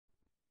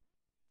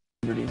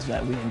liberties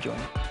that we enjoy.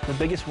 The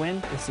biggest win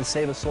is to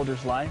save a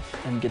soldier's life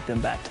and get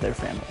them back to their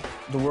family.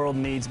 The world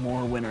needs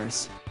more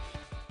winners.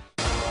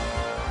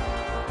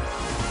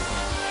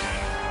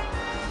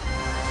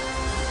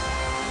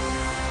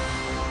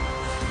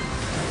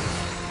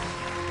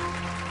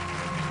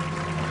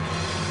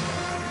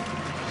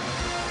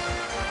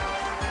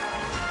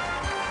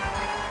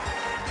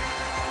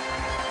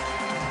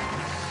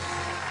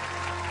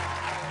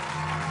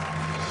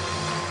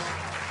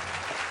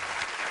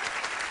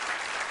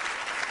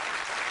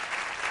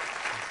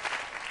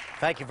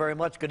 Thank you very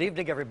much. Good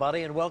evening,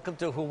 everybody, and welcome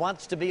to Who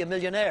Wants to Be a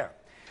Millionaire?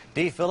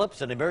 Dee Phillips,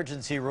 an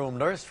emergency room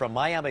nurse from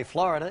Miami,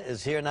 Florida,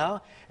 is here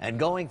now and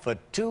going for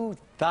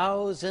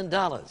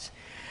 $2,000.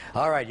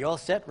 All right, you all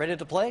set? Ready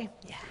to play?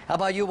 Yeah. How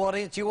about you,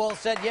 audience? You all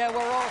set? Yeah, we're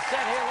all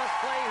set here. Let's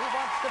play Who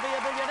Wants to Be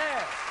a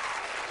Millionaire?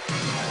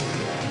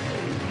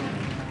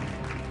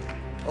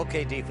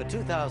 Okay, Dee, for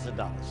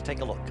 $2,000, take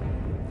a look.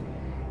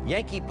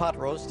 Yankee pot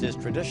roast is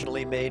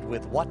traditionally made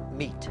with what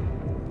meat?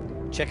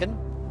 Chicken,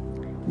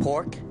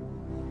 pork,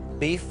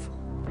 beef,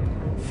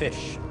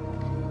 fish.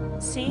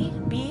 C,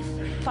 beef,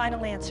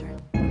 final answer.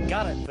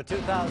 Got it for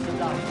 $2,000.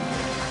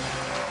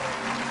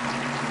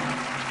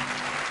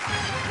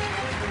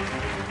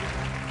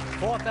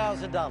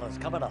 $4,000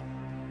 coming up.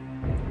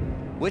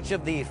 Which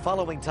of the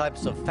following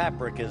types of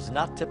fabric is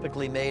not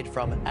typically made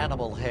from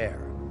animal hair?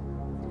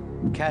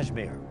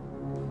 Cashmere,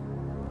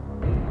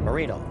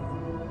 merino,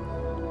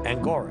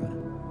 angora,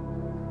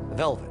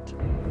 velvet.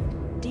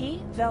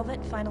 D,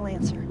 velvet, final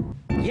answer.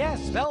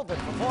 Yes, velvet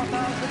for $4,000.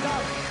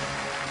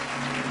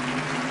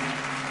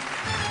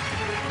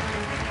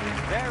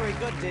 Very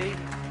good, Dee.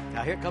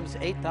 Now here comes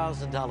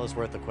 $8,000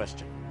 worth of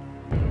question.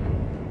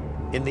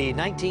 In the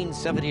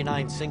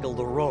 1979 single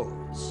The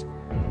Rose,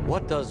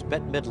 what does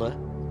Bette Midler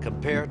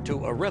compare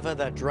to a river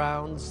that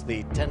drowns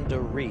the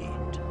tender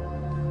reed?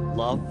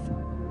 Love,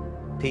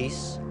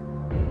 peace,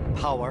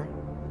 power,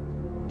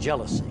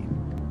 jealousy.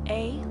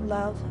 A,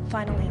 love,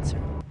 final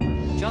answer.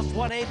 Just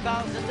won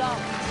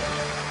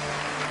 $8,000.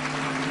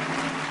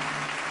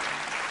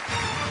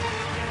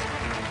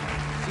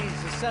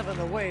 She's 7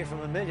 away from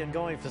 $1 million,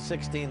 going for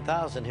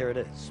 $16,000. Here it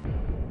is.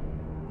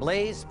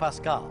 Blaise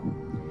Pascal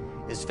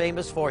is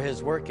famous for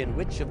his work in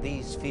which of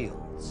these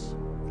fields?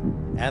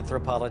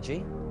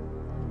 Anthropology,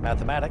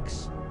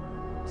 mathematics,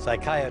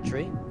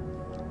 psychiatry,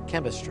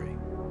 chemistry.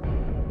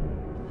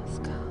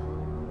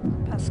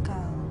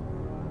 Pascal.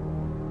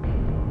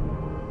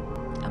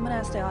 I'm gonna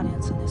ask the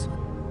audience on this one.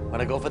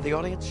 Want to go for the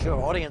audience?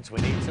 Sure. Audience, we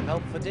need some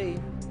help for D.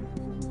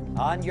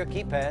 On your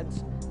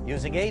keypads,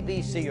 using A,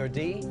 B, C, or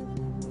D,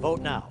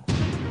 vote now.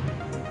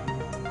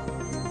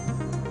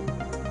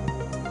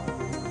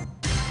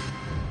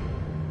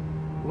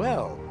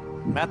 Well,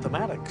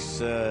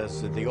 mathematics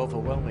is the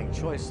overwhelming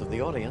choice of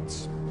the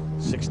audience,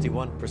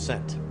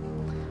 61%.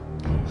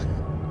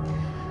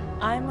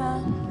 I'm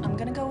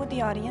gonna go with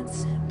the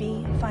audience.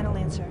 B, final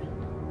answer.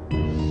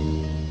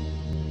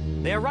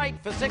 They're right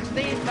for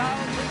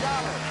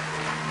 $16,000.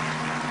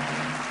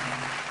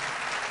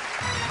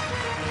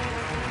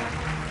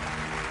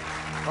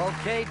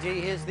 Okay,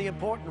 D, here's the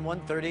important one,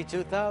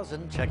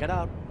 $32,000. Check it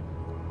out.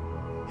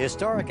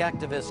 Historic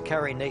activist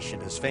Carrie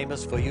Nation is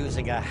famous for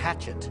using a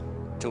hatchet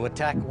to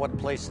attack what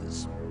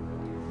places?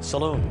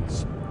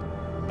 Saloons,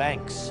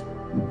 banks,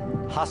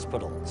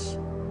 hospitals,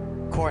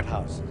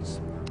 courthouses.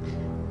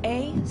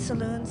 A,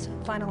 saloons,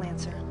 final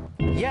answer.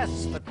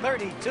 Yes, for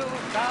 $32,000.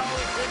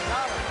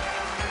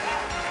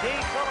 D.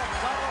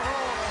 Phillips on a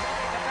roll.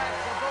 The back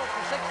will go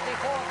for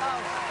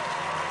 $64,000.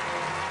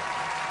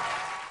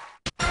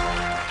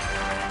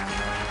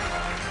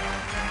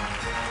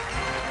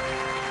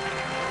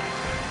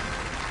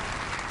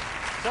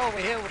 So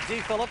we're here with Dee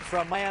Phillips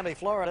from Miami,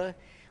 Florida.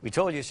 We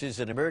told you she's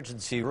an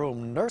emergency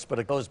room nurse, but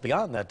it goes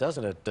beyond that,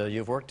 doesn't it?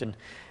 You've worked in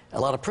a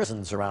lot of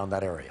prisons around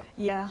that area.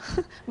 Yeah.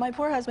 My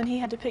poor husband, he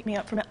had to pick me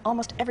up from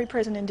almost every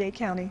prison in Dade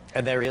County.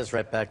 And there he is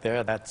right back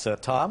there. That's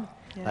Tom.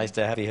 Yeah. Nice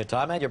to have you here,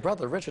 Tom. And your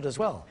brother, Richard, as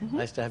well.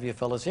 Nice to have you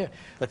fellas here.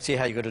 Let's see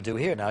how you're going to do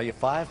here now. You're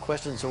 5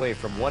 questions away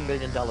from $1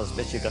 million,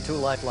 Mitch. You've got 2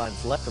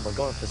 lifelines left, and we're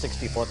going for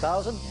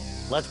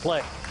 $64,000. Let's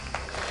play.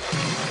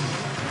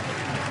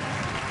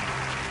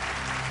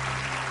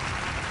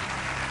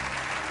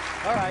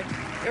 All right,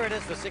 here it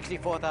is for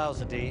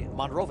 $64,000, D.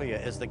 Monrovia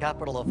is the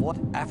capital of what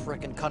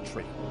African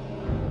country?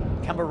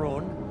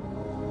 Cameroon,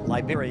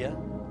 Liberia,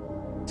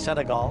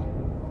 Senegal,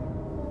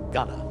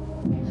 Ghana.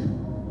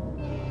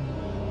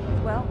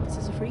 Well, this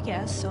is a free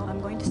guess, so I'm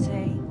going to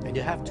say... And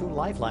you have 2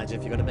 lifelines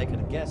if you're going to make it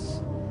a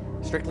guess.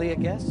 Strictly a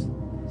guess?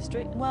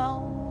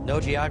 Well... No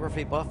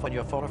geography buff on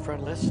your phone a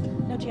friend list?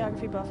 No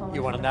geography buff on my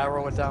You want to phone.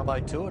 narrow it down by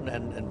 2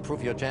 and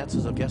improve your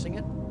chances of guessing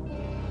it?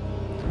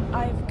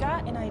 I've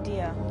got an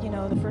idea. You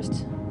know, the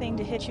first thing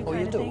to hit you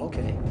kind of thing. Oh, you do?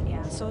 Okay.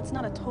 Yeah, so it's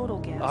not a total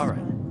guess. All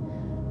right.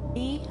 But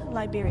B,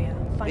 Liberia,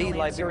 final answer. B,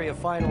 Liberia,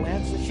 final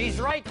answer. She's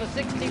right for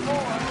 64.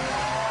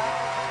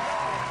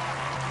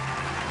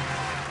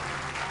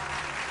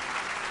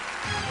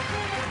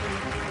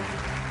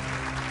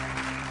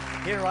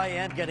 Here I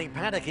am getting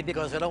panicky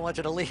because I don't want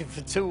you to leave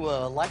the two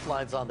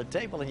lifelines on the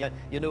table, and yet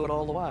you knew it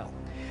all the while.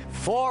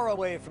 4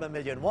 away from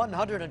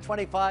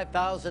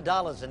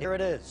 $1,125,000, and here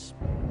it is.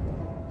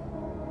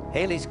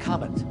 Halley's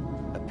Comet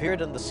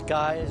appeared in the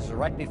skies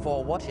right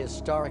before what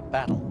historic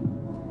battle?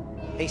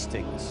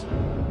 Hastings,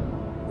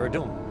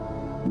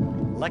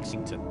 Verdun,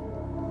 Lexington,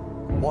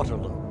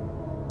 Waterloo.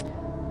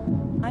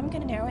 I'm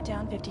going to narrow it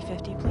down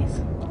 50-50,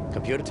 please.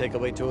 Computer, take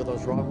away 2 of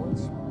those wrong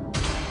ones.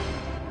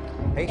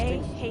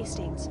 Hastings? A,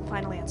 Hastings.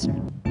 Final answer.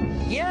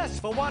 Yes,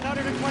 for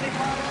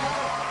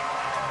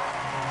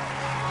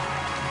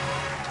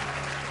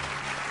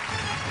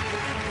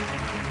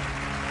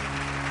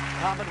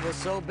 $125. Comet was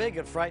so big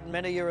it frightened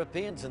many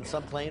Europeans, and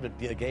some claimed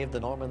it gave the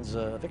Normans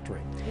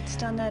victory. It's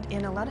done that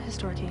in a lot of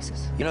historic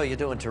cases. You know, you're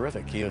doing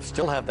terrific. You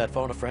still have that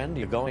phone a friend.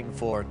 You're going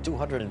for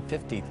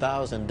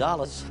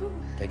 $250,000.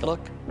 Take a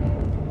look.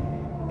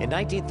 In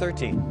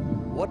 1913,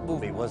 what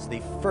movie was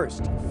the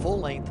first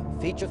full-length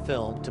feature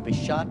film to be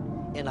shot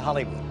in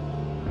Hollywood?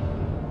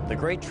 The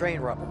Great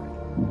Train Robbery,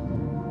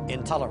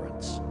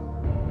 Intolerance,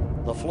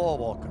 The Floor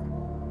Walker,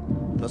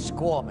 The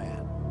Squaw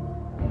Man.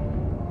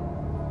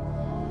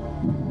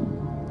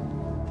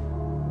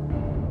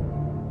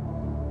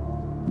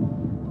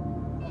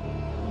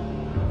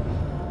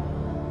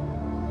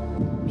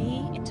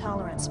 B,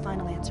 Intolerance.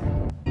 Final answer.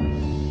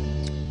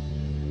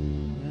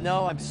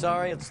 No, I'm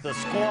sorry, it's The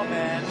Squaw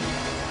Man. The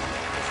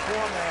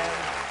Squaw Man.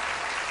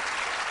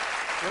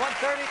 You won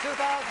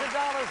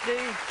 $32,000,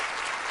 Dee.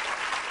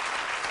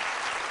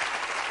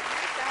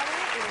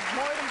 It is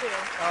more than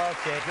due.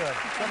 Okay, good.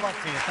 Good luck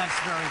to you. Thanks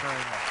very,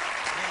 very much.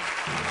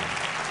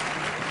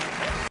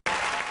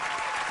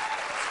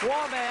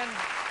 Squaw Man.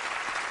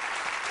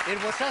 It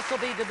was Cecil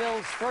B.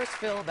 DeMille's first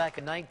film back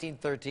in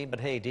 1913, but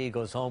hey, Dee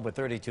goes home with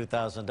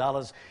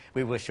 $32,000.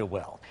 We wish you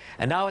well.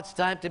 And now it's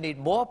time to meet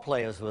more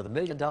players with $1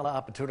 million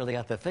opportunity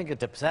at their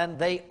fingertips, and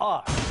they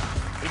are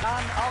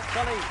Iman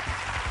Al-Khali,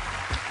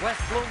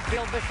 West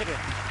Bloomfield, Michigan;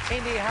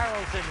 Amy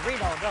Harrelson,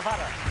 Reno,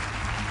 Nevada;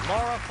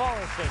 Laura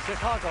Forrester,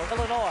 Chicago,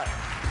 Illinois;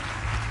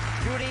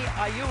 Judy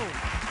Ayun,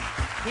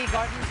 Key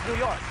Gardens, New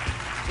York;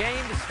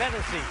 James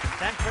Fennessy,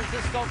 San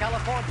Francisco,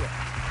 California;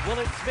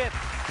 Willard Smith,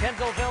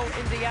 Kendallville,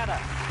 Indiana;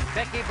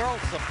 Becky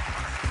Burleson,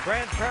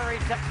 Grand Prairie,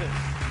 Texas;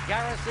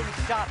 Garrison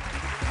Schott,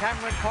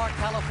 Cameron Park,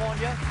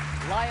 California;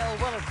 Lyle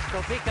Willits,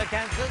 Topeka,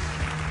 Kansas;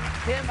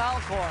 Tim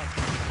Alcorn,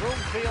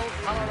 Broomfield,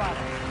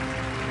 Colorado.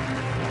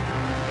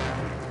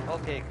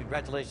 Okay,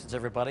 congratulations,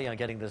 everybody, on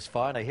getting this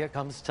far. Now, here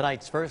comes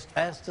tonight's first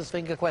fastest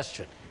finger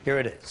question. Here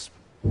it is.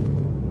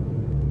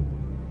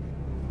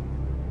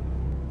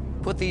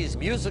 Put these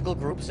musical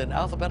groups in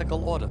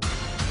alphabetical order.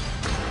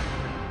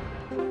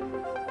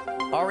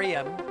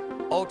 REM,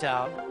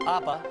 O-Town,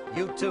 ABBA,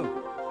 U2.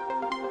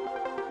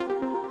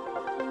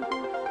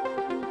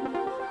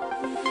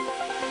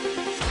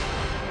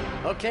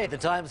 Okay, the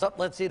time's up.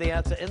 Let's see the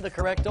answer in the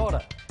correct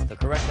order. The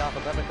correct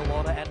alphabetical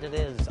order, and it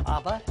is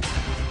ABBA,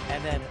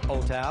 and then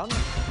O-Town,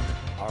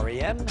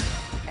 REM,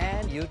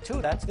 and U2.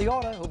 That's the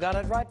order. Who got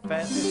it right?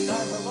 Fastest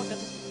time we're looking.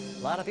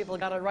 A lot of people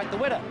got it right. The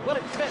winner,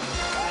 Willard Smith.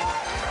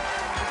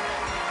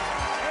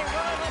 Hey,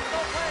 Willard, let's go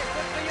play.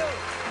 Good for you.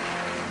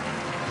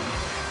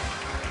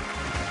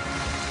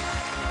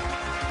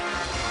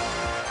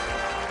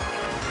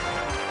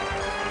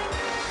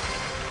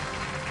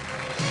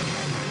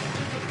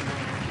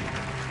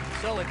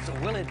 So it's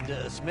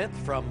Willard Smith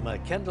from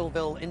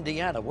Kendallville,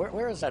 Indiana.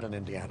 Where is that in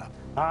Indiana?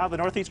 The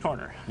northeast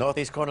corner.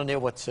 Northeast corner, near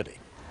what city?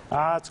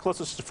 It's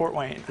closest to Fort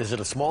Wayne. Is it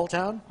a small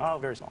town? Oh,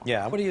 very small.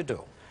 Yeah. What do you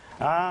do?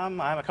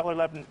 I'm a color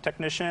lab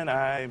technician.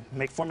 I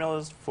make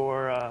formulas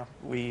for,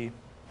 we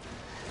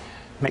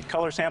make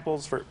color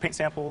samples for paint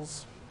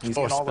samples.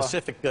 For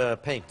specific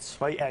paints?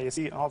 Well, yeah, you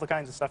see all the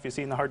kinds of stuff you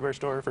see in the hardware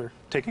store for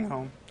taking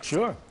home.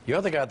 Sure.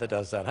 You're the guy that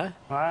does that, huh?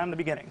 I'm the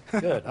beginning.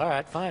 Good. All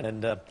right, fine.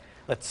 And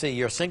let's see,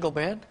 you're a single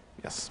man?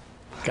 Yes.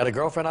 Got a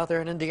girlfriend out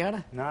there in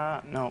Indiana? No.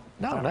 No,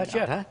 not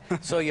yet, huh?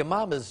 So your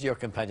mom is your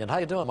companion. How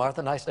you doing,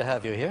 Martha? Nice to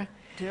have you here.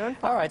 Good.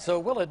 All right, so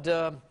Willard,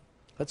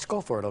 let's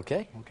go for it,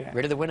 okay? Okay.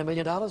 Ready to win $1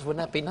 million? Wouldn't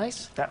that be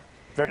nice? Yeah,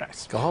 very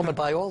nice. Go home and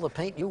buy all the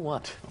paint you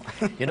want.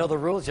 You know the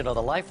rules, you know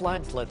the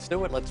lifelines. Let's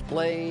do it. Let's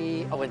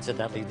play. Oh,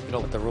 incidentally, you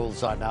know what the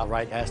rules are now,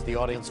 right? Ask the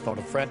audience, phone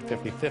a friend,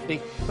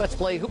 50-50. Let's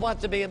play Who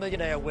Wants to Be a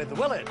Millionaire with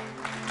Willard.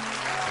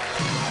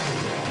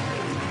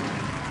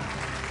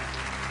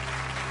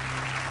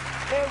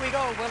 Here we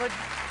go, Willard.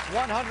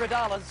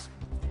 $100.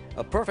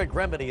 A perfect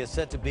remedy is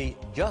said to be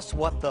just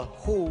what the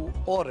Who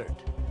ordered.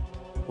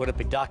 Would it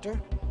be doctor,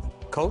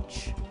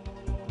 coach,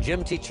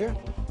 gym teacher,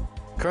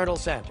 Colonel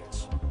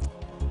Sanders?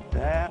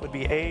 That would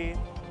be A,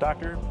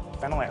 doctor.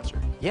 Final answer.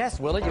 Yes,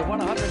 Willard, your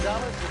 $100 is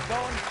going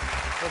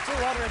for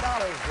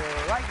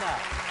 $200 right now.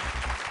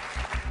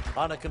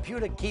 On a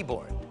computer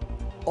keyboard,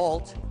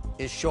 Alt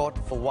is short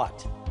for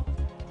what?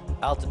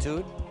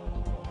 Altitude,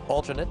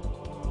 alternate,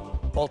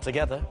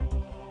 altogether,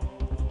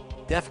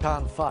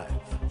 DEFCON 5.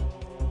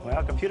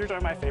 Well, computers are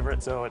my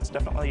favorite, so it's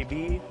definitely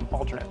B,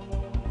 alternate.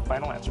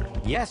 Final answer.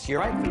 Yes, you're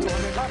right, for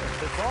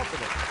 $200. It's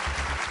alternate.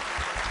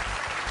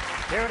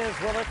 Here it is,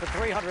 Willard, for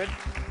 $300.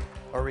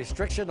 A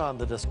restriction on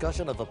the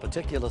discussion of a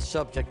particular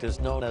subject is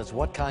known as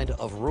what kind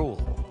of rule?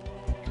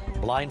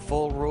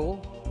 Blindfold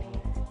rule,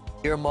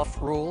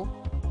 earmuff rule,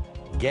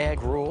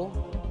 gag rule,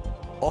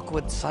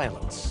 awkward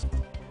silence.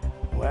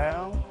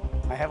 Well,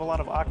 I have a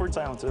lot of awkward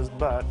silences,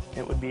 but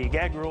it would be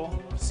gag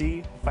rule,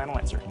 C, final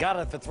answer. Got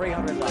it for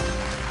 $300.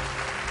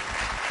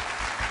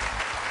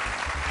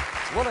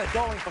 Willard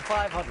going for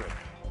 $500.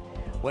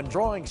 When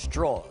drawing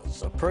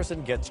straws, a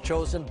person gets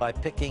chosen by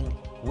picking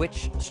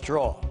which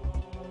straw?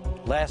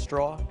 Last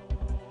straw,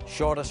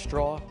 shortest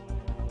straw,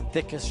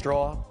 thickest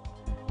straw,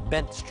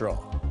 bent straw.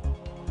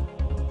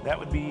 That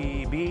would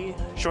be B,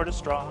 shortest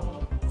straw,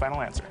 final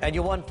answer. And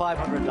you won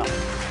 $500.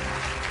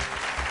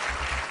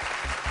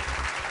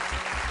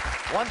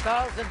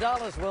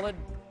 $1,000, Willard.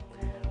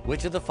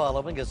 Which of the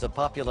following is a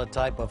popular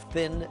type of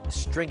thin,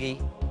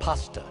 stringy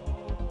pasta?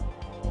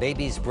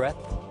 Baby's breath,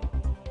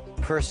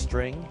 purse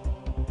string,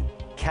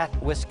 cat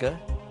whisker,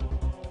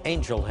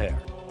 angel hair.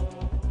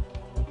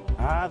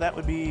 That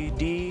would be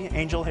D,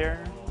 angel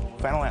hair,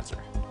 final answer.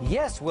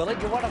 Yes,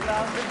 Willard, you won $1,000. Angel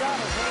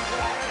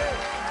hair it is.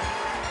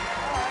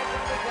 All right,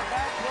 when we get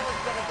back,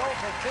 Willard's going to go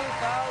for $2,000.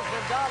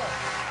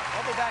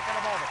 We'll be back in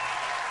a moment.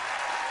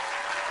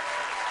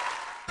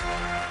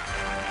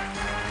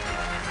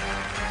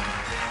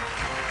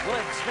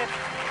 Willard Smith,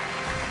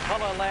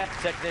 color lab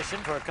technician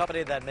for a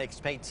company that makes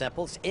paint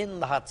samples, in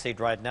the hot seat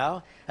right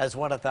now, has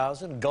won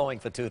 $1,000, going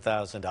for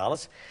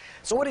 $2,000.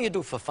 So what do you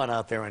do for fun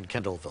out there in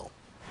Kendallville?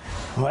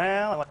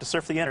 Well, I like to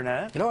surf the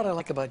internet. You know what I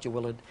like about you,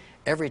 Willard?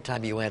 Every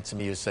time you answer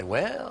me, you say,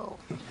 well.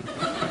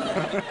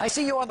 I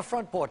see you on the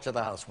front porch of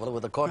the house, Willard,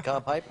 with a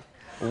corncob pipe.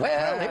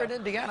 Well, here in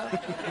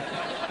Indiana.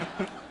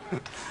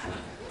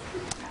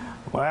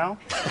 Well,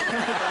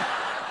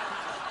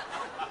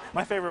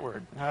 my favorite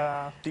word,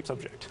 deep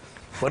subject.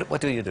 What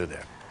do you do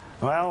there?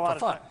 Well, a lot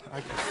For of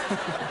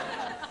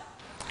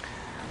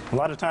a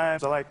lot of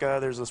times I like,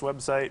 there's this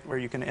website where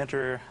you can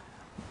enter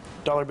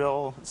dollar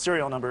bill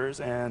serial numbers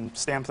and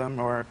stamp them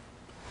or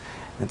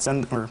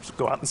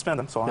go out and spend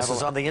them. So This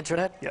is on the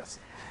internet? Yes.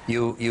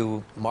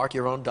 You mark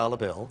your own dollar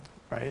bill.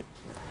 Right.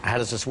 How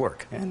does this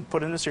work? And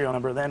put in the serial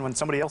number. Then when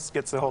somebody else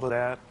gets a hold of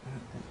that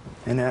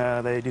and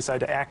they decide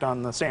to act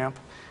on the stamp,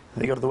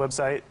 they go to the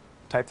website,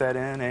 type that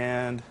in,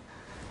 and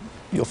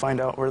you'll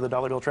find out where the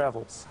dollar bill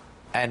travels.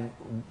 And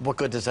what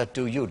good does that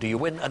do you? Do you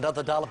win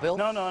another dollar bill?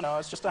 No, no, no.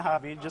 It's just a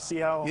hobby. Just see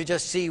how. You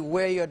just see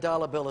where your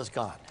dollar bill has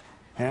gone.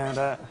 And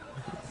I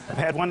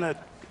had one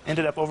that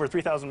ended up over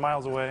 3,000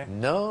 miles away.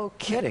 No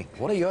kidding.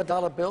 One of your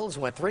dollar bills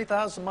went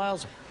 3,000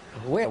 miles.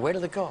 Where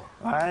did it go?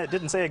 It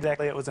didn't say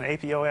exactly. It was an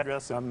APO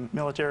address,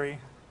 military,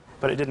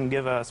 but it didn't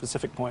give a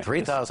specific point.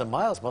 3,000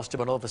 miles must have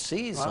been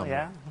overseas. Well, somewhere.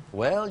 yeah.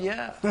 Well,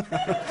 yeah.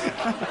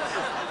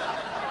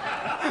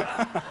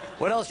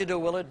 What else you do,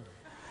 Willard?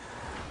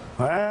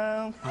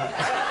 Well,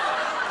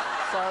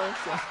 sorry.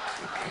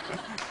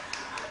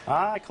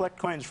 I collect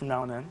coins from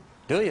now and then.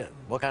 Do you?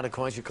 What kind of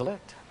coins you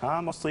collect?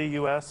 Mostly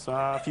U.S.,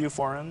 a few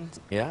foreign.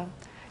 Yeah?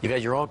 You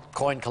got your own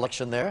coin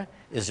collection there?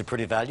 Is it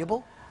pretty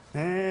valuable?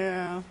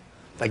 Yeah.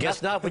 I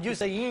guess not, but you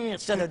say yeah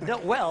instead of no.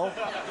 Well.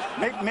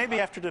 Maybe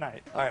after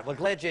tonight. All right, well,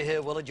 glad you're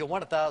here, Willard. You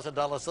won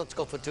 $1,000. Let's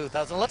go for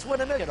 $2,000. Let's win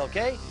 $1 million,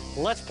 okay?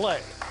 Let's play.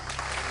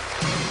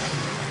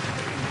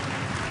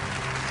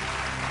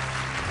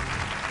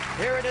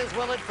 Here it is,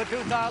 Willard, for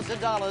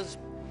 $2,000.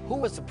 Who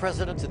was the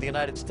president of the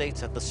United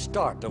States at the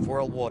start of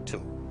World War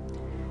II?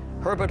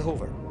 Herbert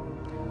Hoover,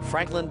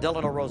 Franklin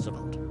Delano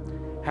Roosevelt,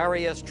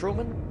 Harry S.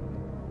 Truman,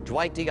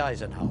 Dwight D.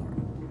 Eisenhower.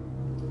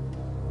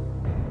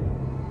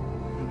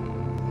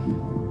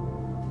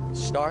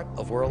 Start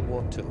of World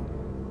War II.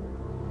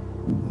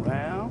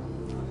 Well,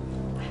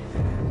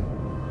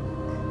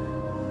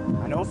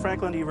 I know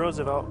Franklin D.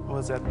 Roosevelt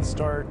was at the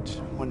start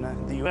when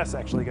the U.S.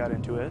 actually got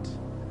into it.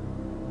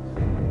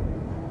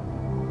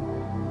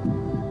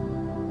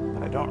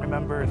 But I don't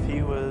remember if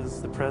he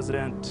was the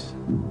president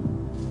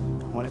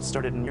when it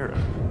started in Europe.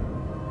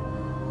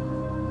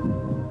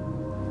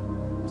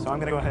 So I'm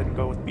going to go ahead and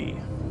go with B.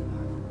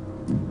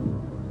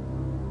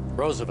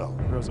 Roosevelt.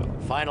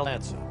 Roosevelt. Final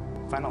answer.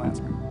 Final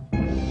answer.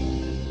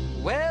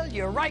 Well,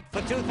 you're right for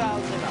 $2,000.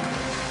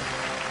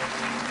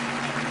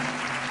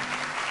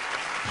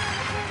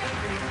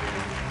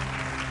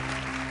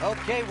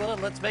 Okay,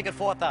 Willard, let's make it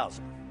 $4,000.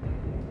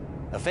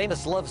 A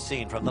famous love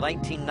scene from the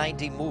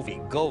 1990 movie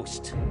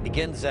Ghost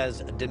begins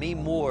as Demi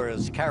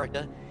Moore's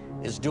character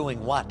is doing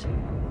what?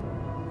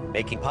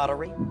 Making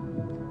pottery,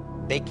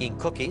 baking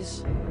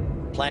cookies,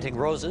 planting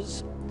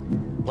roses,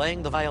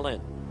 playing the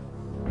violin.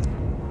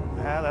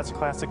 That's a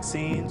classic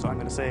scene, so I'm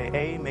going to say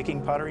A,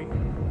 making pottery.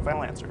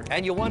 Final answer.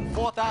 And you won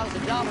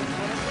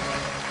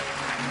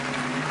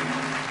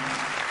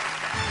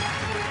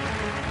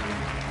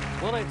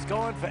 $4,000. Willard's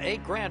going for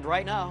 $8 grand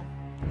right now.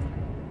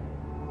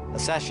 A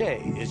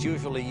sachet is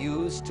usually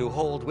used to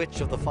hold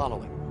which of the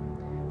following?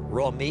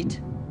 Raw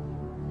meat,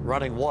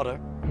 running water,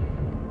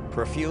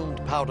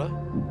 perfumed powder,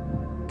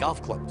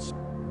 golf clubs.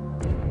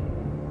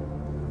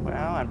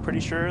 Well, I'm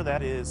pretty sure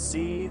that is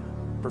C,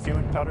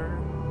 perfumed powder.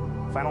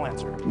 Final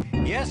answer.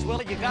 Yes,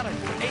 Willard, you got it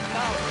for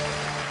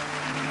 $8,000.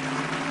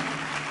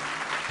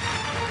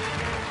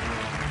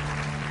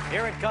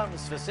 Here it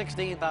comes for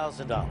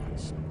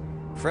 $16,000.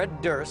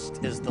 Fred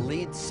Durst is the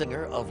lead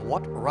singer of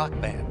what rock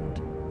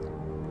band?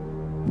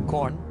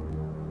 Korn,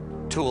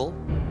 Tool,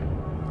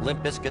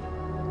 Limp Bizkit,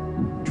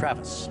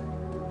 Travis.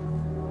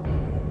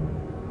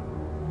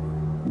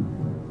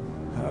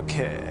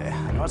 Okay,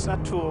 I know it's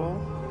not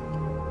Tool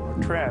or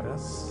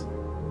Travis.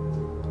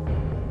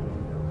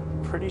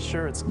 Pretty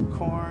sure it's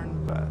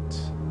Korn, but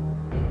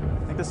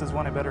I think this is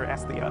one I better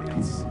ask the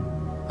audience.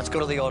 Let's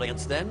go to the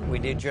audience then. We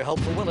need your help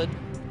for Willard.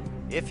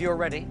 If you're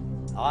ready,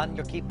 on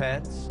your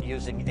keypads,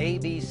 using A,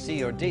 B,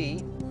 C, or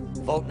D,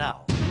 vote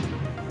now.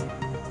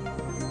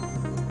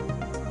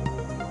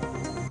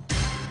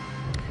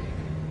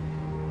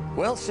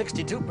 Well,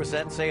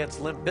 62% say it's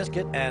Limp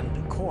Bizkit,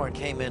 and Korn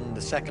came in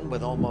the second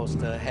with almost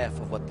half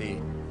of what the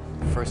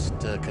first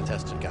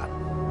contestant got.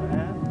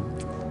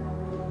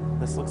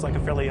 This looks like a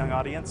fairly young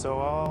audience,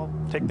 so I'll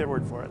take their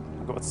word for it.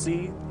 I'll go with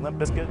C, Limp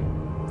Bizkit.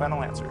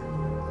 Final answer.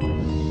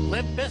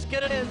 Limp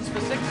Bizkit it is for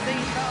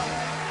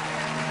 $16.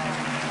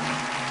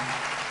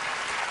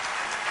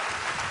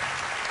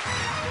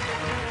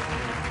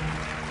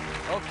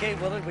 Okay,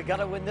 Willard, we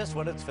gotta win this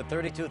one. It's for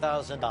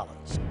 $32,000.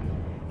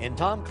 In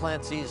Tom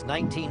Clancy's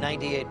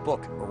 1998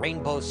 book,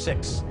 Rainbow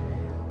Six,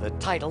 the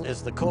title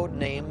is the code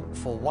name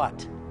for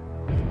what?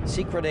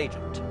 Secret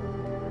agent,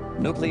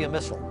 nuclear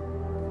missile,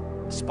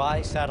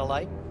 spy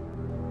satellite,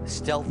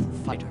 stealth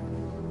fighter.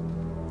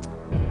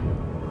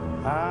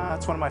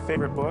 That's one of my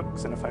favorite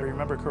books, and if I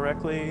remember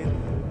correctly,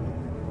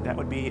 that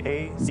would be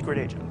A, Secret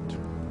Agent.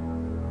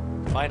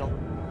 Final.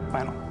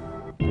 Final.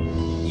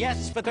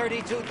 Yes, for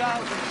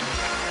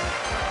 $32,000.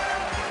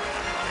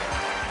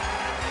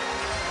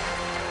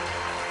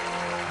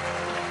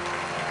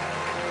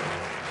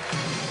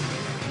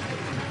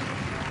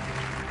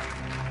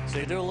 So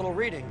you do a little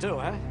reading too,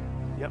 huh?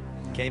 Yep.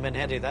 Came in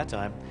handy that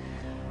time.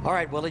 All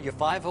right, Willie, you're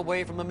 5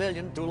 away from $1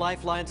 million. 2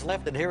 lifelines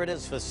left, and here it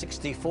is for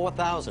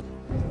 $64,000.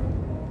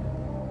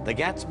 The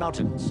Ghats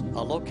Mountains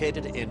are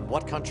located in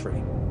what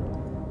country?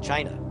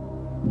 China,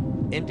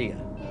 India,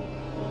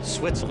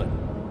 Switzerland,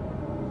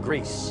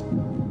 Greece.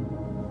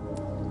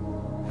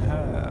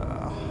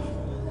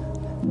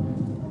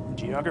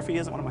 Geography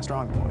isn't one of my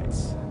strong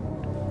points.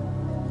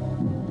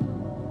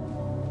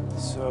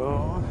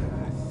 So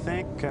I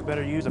think I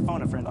better use a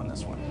phone a friend on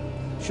this one.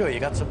 Sure, you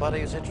got somebody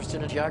who's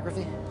interested in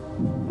geography?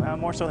 Well,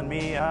 more so than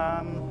me.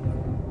 I'm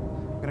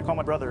going to call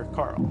my brother,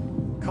 Carl.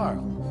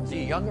 Carl, is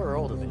he younger or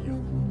older than you?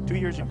 2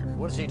 years younger.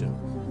 What does he do?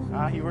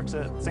 He works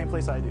at the same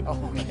place I do. Oh,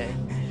 okay.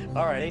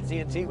 All right,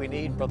 AT&T, we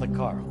need brother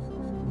Carl.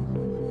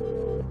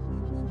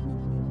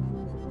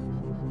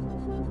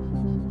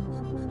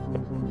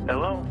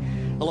 Hello?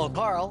 Hello,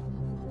 Carl.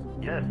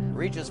 Yes.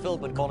 Regis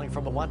Philbin calling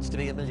from Wants to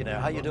Be a Millionaire.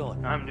 How you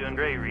doing? I'm doing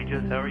great,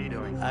 Regis. How are you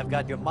doing? I've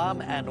got your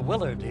mom and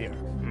Willard here.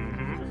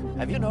 Mm-hmm.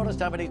 Have you noticed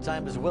how many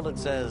times Willard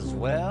says,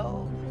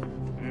 well?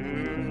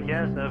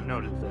 Yes, I've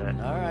noticed that.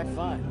 All right,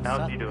 fine.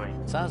 How's he doing?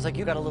 Sounds like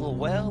you got a little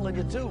well in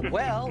you, too.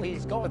 Well,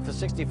 he's going for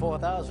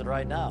 $64,000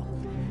 right now.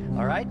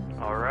 All right?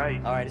 All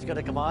right. All right, he's going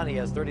to come on. He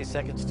has 30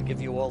 seconds to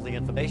give you all the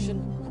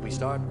information. We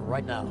start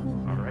right now.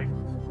 All right.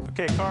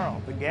 Okay,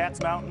 Carl, the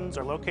Ghats Mountains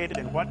are located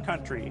in what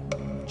country?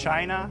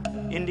 China,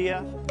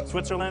 India,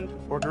 Switzerland,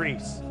 or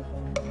Greece?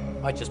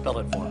 Why'd you spell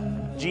it for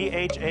him?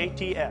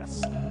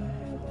 G-H-A-T-S.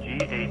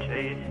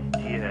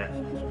 G-H-A-T-S.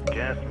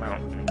 Gas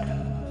Mountain.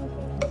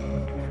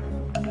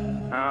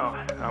 Oh,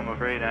 I'm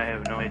afraid I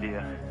have no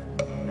idea.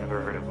 Never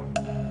heard of them.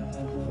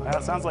 Well,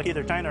 it sounds like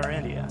either China or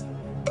India.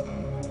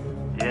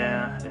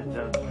 Yeah, it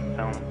does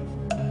sound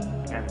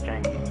kind of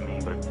Chinese to me,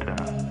 but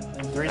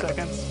 3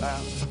 seconds.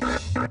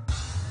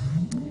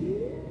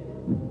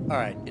 All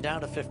right, you're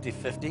down to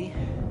 50-50.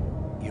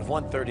 You've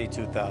won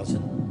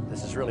 $32,000.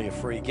 This is really a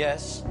free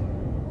guess.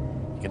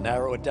 You can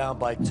narrow it down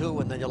by 2,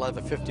 and then you'll have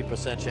a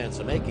 50% chance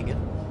of making it.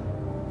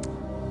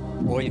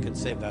 Or you can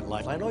save that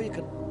lifeline, or you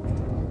can...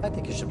 I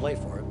think you should play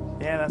for it.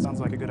 Yeah, that sounds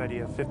like a good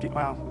idea. 50.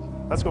 Well,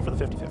 let's go for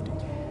the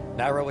 50-50.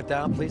 Narrow it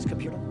down, please,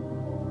 computer.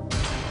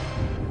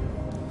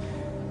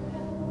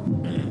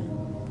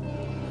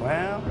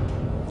 Well,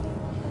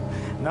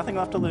 nothing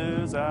left to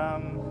lose.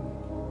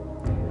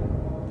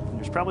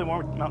 There's probably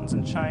more mountains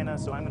in China,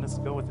 so I'm going to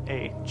go with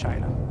A,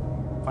 China.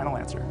 Final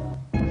answer.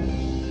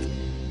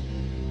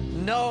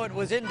 No, it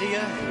was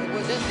India. It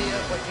was India,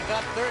 but you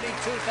got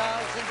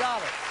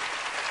 $32,000.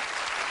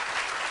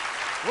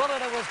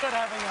 Willard, it was good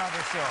having you on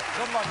the show.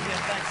 Good luck to you.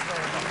 Thanks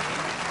very much.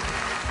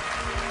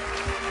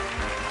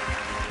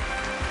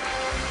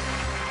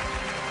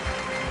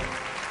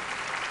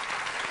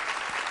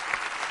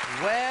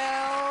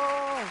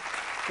 Well,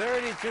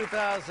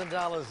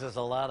 $32,000 is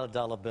a lot of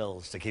dollar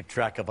bills to keep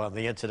track of on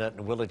the internet,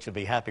 and Willard should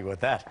be happy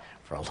with that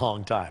for a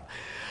long time.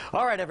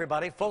 All right,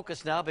 everybody,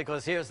 focus now,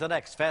 because here's the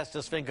next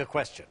fastest finger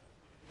question.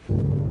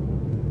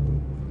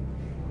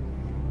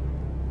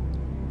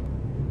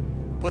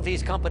 Put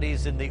these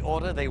companies in the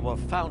order they were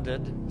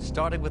founded,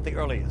 starting with the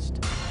earliest.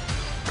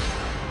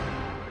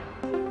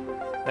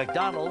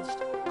 McDonald's,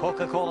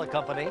 Coca-Cola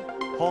Company,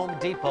 Home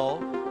Depot,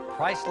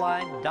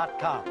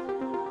 Priceline.com.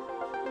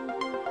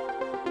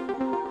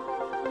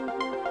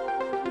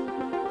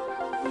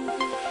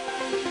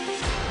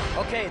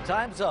 Okay,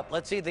 time's up.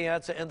 Let's see the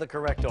answer in the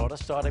correct order,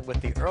 starting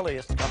with the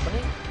earliest company,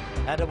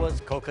 and it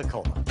was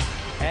Coca-Cola.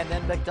 And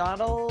then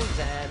McDonald's,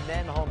 and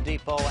then Home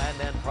Depot, and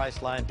then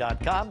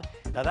Priceline.com.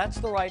 Now, that's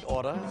the right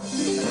order.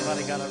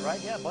 Everybody got it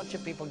right? Yeah, a bunch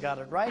of people got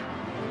it right.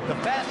 The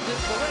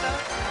fastest winner,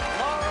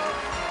 Laura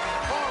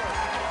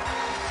Forrest.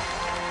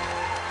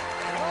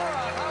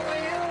 Laura, how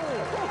are you?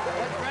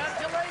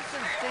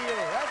 Congratulations to you.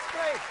 That's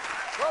great.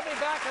 We'll be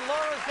back, and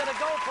Laura's going to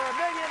go for $1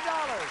 million.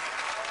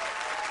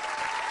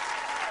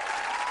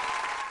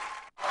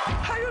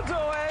 How you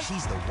doing?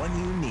 She's the one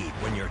you need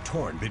when you're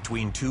torn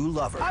between two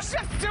lovers. I'm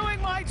just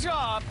doing my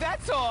job,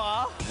 that's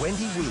all.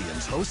 Wendy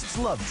Williams hosts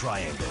Love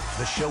Triangle,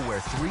 the show where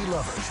 3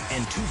 lovers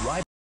and 2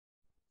 rivals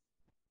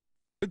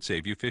could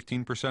save you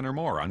 15% or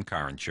more on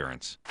car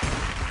insurance.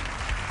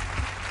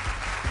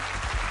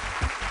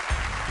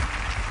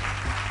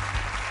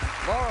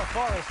 Laura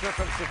Forrest, you're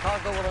from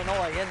Chicago,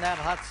 Illinois, in that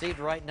hot seat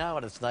right now,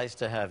 and it's nice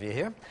to have you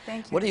here.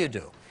 Thank you. What do you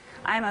do?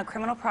 I'm a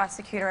criminal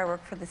prosecutor. I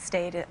work for the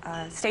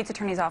state's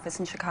attorney's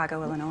office in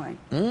Chicago, Illinois.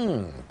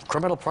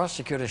 Criminal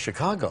prosecutor in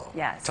Chicago.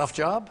 Yes. Tough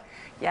job?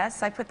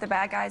 Yes, I put the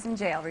bad guys in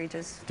jail,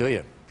 Regis. Do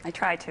you? I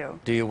try to.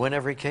 Do you win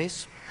every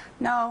case?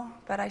 No,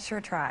 but I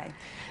sure try.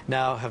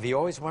 Now, have you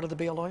always wanted to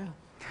be a lawyer?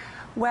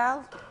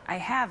 Well, I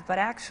have, but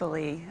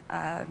actually,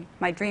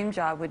 my dream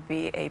job would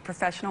be a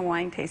professional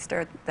wine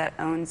taster that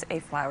owns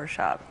a flower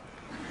shop.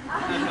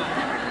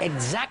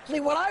 Exactly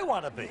what I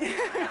want to be.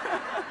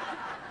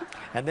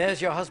 And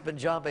there's your husband,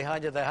 John,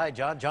 behind you there. Hi,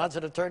 John. John's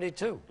an attorney,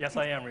 too. Yes,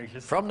 I am,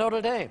 Regis. From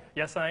Notre Dame.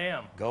 Yes, I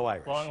am. Go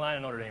Irish. Long line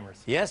of Notre Damers.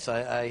 Yes,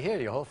 I hear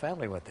your whole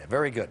family went there.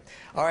 Very good.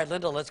 All right,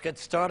 Linda, let's get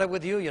started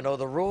with you. You know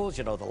the rules.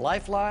 You know the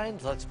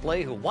lifelines. Let's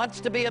play Who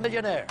Wants to Be a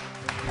Millionaire?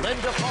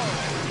 Linda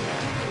Forrest.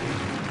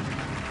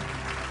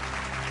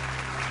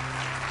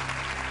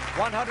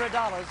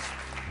 $100.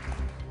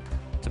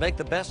 To make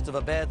the best of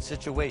a bad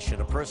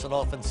situation, a person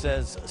often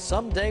says,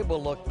 someday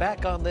we'll look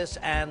back on this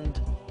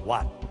and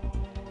what?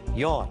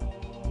 Yawn.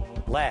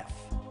 Laugh,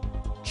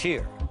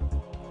 cheer,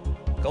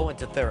 go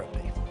into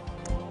therapy.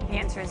 The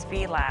answer is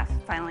B, laugh.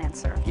 Final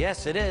answer.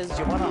 Yes, it is.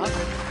 You won 100.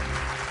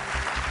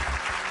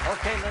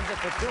 Okay, Linda,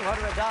 for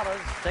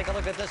 $200, take a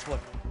look at this one.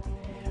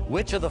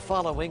 Which of the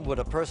following would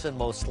a person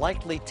most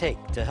likely take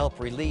to help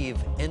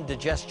relieve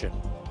indigestion?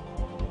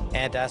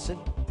 Antacid,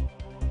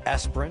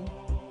 aspirin,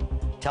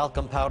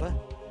 talcum powder,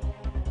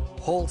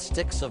 whole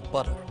sticks of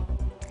butter.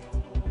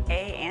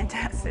 A,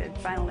 antacid.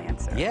 Final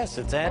answer. Yes,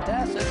 it's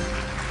antacid.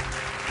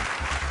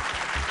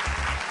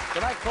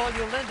 Did I call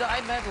you Linda?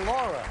 I meant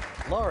Laura.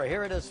 Laura,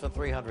 here it is for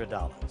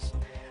 $300.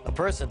 A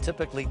person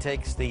typically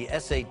takes the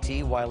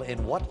SAT while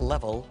in what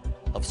level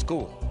of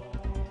school?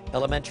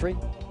 Elementary,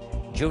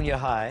 junior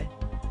high,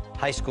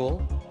 high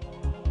school,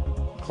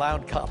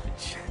 clown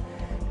college.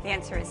 The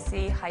answer is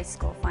C, high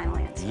school. Final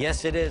answer.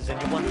 Yes, it is,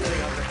 and you won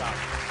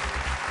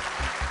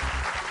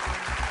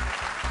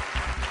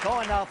 $300.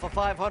 Going now for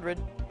 $500.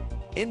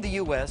 In the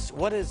U.S.,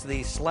 what is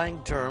the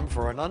slang term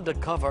for an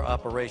undercover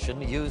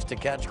operation used to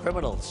catch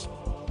criminals?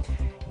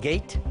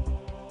 Gate,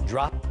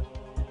 drop,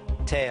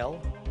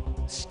 tail,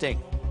 sting.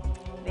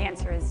 The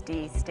answer is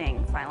D,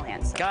 sting. Final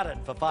answer. Got it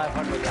for $500.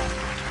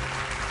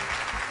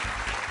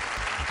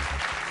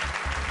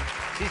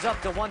 She's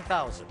up to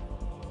 1,000.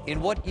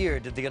 In what year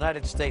did the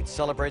United States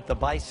celebrate the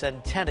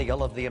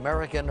bicentennial of the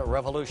American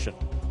Revolution?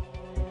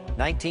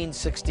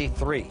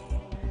 1963,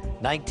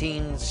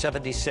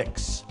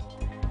 1976,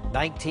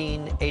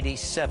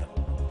 1987,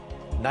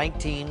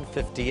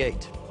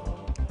 1958.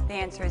 The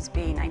answer is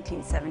B,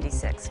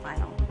 1976.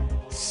 Final.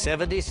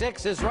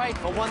 76 is right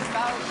for 1,000.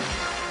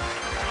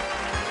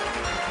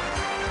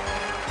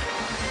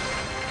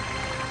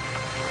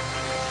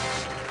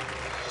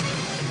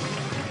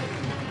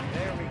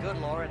 Very good,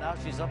 Laura. Now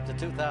she's up to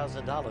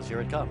 $2,000.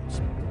 Here it comes.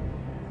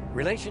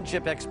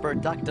 Relationship expert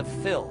Dr.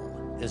 Phil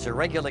is a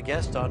regular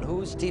guest on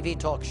whose TV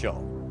talk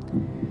show?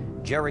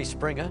 Jerry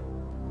Springer,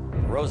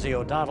 Rosie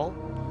O'Donnell,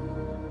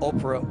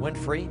 Oprah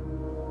Winfrey,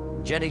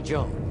 Jenny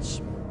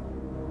Jones.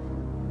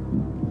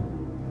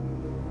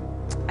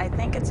 I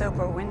think it's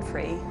Oprah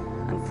Winfrey.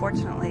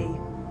 Unfortunately,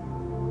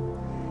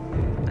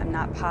 I'm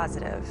not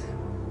positive.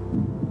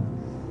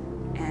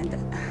 And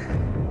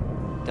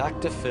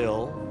Dr.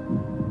 Phil.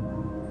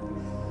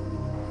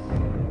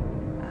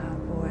 oh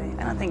boy,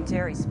 I don't think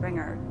Jerry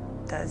Springer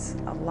does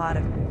a lot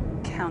of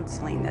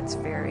counseling that's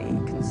very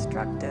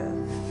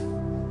constructive.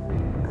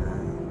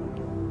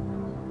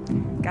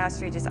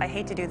 Gosh, Regis, I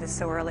hate to do this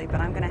so early, but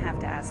I'm going to have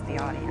to ask the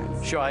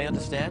audience. Sure, I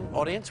understand.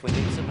 Audience, we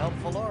need some help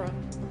for Laura.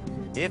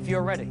 If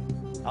you're ready,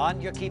 on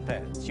your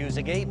keypads,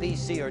 using A, B,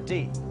 C, or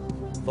D,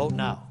 vote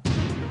now.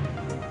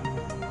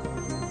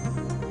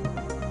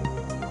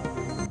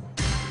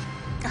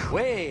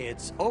 Wait,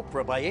 it's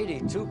Oprah by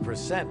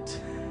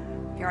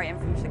 82%. Here I am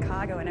from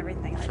Chicago and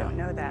everything. I don't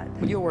know that.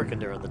 Well, you're working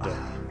there in the day.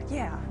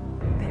 Yeah,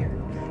 there.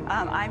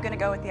 I'm going to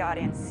go with the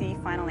audience. C,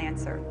 final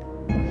answer.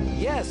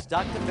 Yes,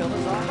 Dr. Phil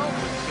is on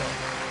Oprah's show.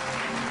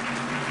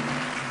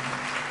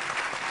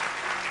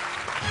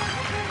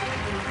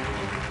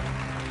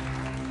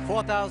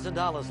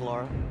 $4,000,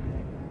 Laura.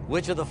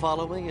 Which of the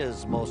following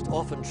is most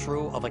often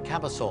true of a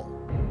camisole?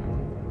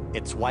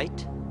 It's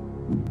white,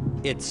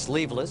 it's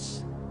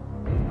sleeveless,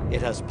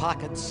 it has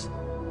pockets,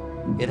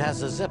 it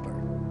has a zipper.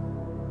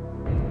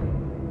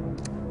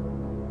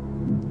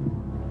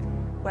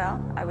 Well,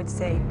 I would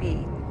say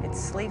B. It's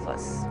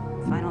sleeveless.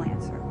 Final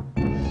answer.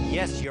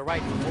 Yes, you're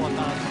right for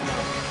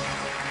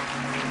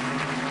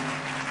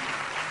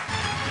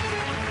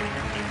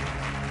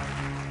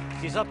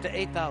 $4,000. She's up to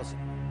 8,000.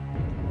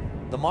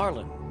 The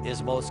marlin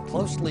is most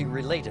closely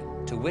related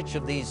to which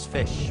of these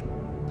fish?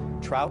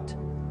 Trout,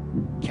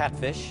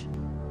 catfish,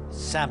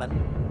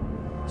 salmon,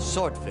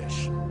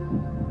 swordfish.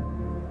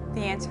 The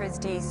answer is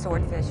D.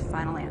 Swordfish.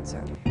 Final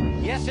answer.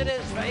 Yes, it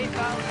is for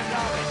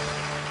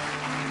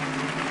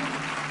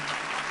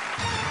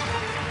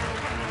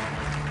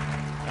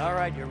 $8,000. All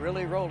right, you're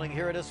really rolling.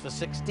 Here it is for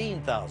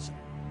 $16,000.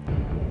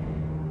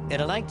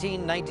 In a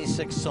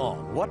 1996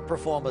 song, what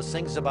performer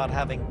sings about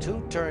having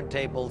 2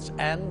 turntables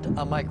and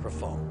a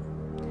microphone?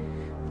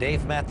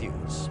 Dave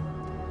Matthews,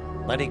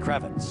 Lenny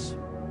Kravitz,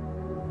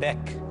 Beck,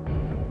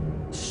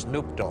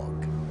 Snoop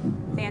Dogg.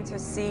 The answer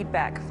is C.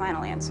 Beck.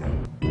 Final answer.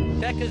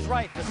 Beck is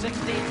right for $16,000.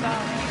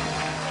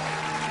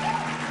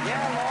 Yeah,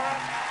 Laura.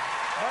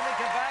 When we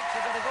come back,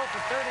 she's going to go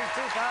for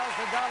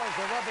 $32,000.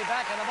 We'll be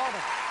back in a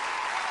moment.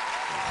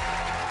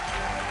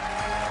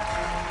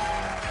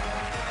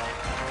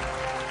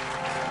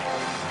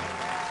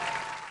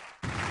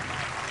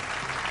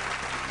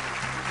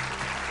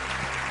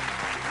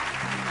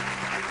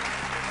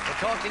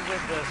 Talking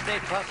with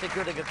State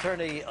Prosecuting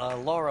Attorney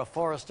Laura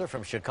Forrester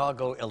from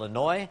Chicago,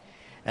 Illinois,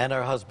 and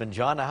her husband,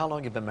 John. Now, how long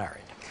have you been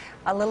married?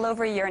 A little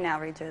over a year now,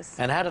 Regis.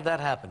 And how did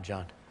that happen,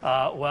 John?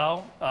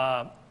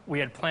 We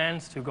had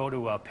plans to go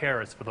to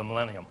Paris for the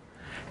millennium.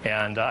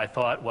 And I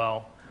thought,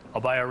 well, I'll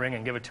buy a ring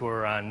and give it to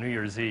her on New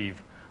Year's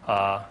Eve.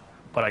 But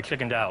I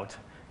chickened out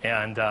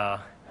and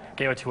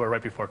gave it to her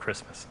right before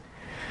Christmas.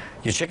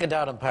 You chickened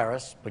out in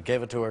Paris, but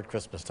gave it to her at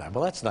Christmas time.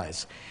 Well, that's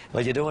nice.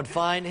 Well, you're doing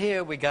fine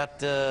here. We got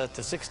to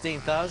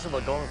 16,000. We're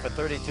going for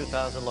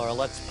 32,000, Laura.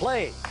 Let's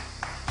play.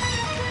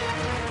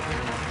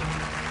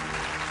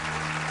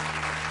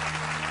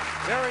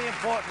 Very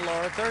important,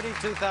 Laura.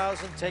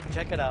 32,000.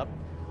 Check it out.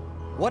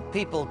 What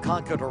people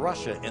conquered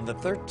Russia in the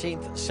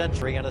 13th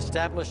century and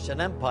established an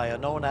empire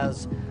known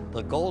as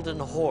the Golden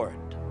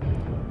Horde?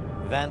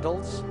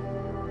 Vandals,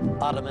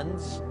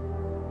 Ottomans,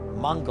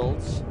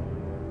 Mongols,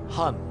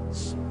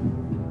 Huns.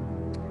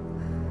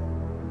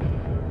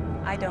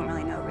 I don't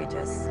really know,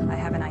 Regis. I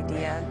have an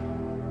idea,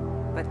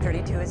 but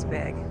 32 is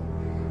big,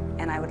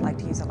 and I would like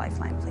to use a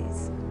lifeline,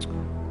 please.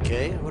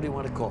 Okay, who do you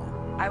want to call?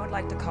 I would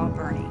like to call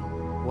Bernie.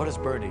 What does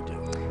Bernie do?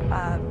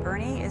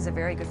 Bernie is a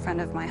very good friend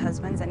of my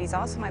husband's, and he's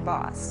also my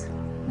boss.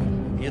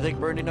 You think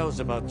Bernie knows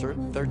about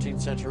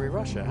 13th century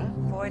Russia, huh?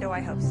 Boy, do I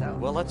hope so.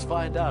 Well, let's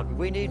find out.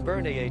 We need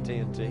Bernie,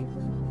 AT&T.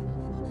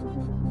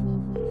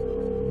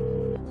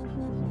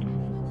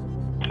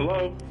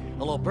 Hello?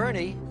 Hello,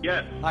 Bernie?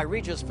 Yes. Hi,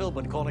 Regis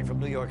Philbin calling from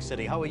New York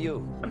City. How are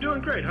you? I'm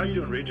doing great. How are you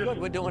doing, Regis? Good.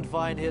 We're doing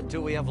fine here,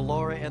 too. We have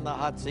Laura in the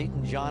hot seat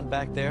and John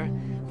back there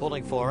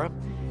pulling for her.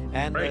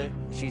 And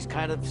she's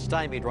kind of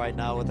stymied right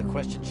now with a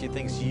question she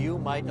thinks you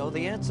might know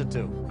the answer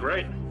to.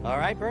 Great. All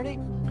right, Bernie?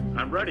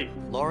 I'm ready.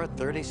 Laura,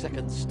 30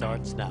 seconds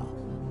starts now.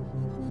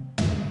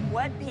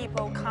 What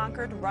people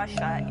conquered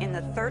Russia in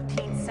the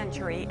 13th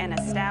century and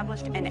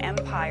established an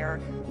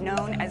empire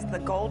known as the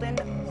Golden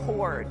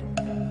Horde?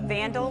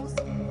 Vandals,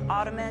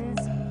 Ottomans,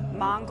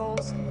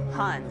 Mongols,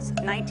 Huns.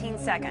 19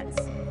 seconds.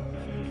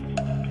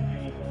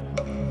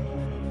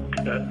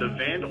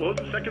 What was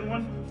the second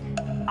one?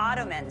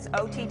 Ottomans,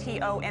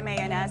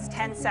 O-T-T-O-M-A-N-S.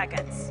 10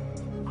 seconds.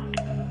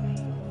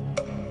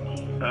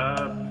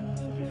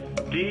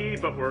 D,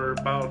 but we're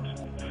about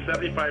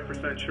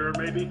 75% sure,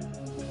 maybe.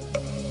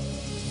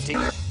 D.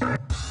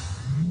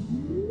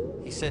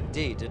 He said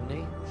D, didn't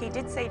he? He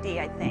did say D,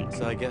 I think.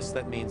 So I guess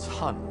that means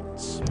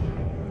Huns.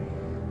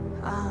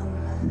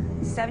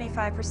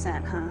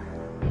 75%, huh?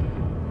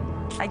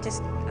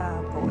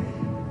 Boy.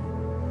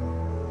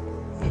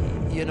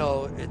 You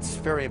know, it's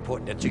very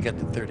important that you get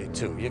to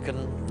 32. You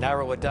can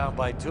narrow it down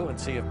by 2 and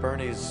see if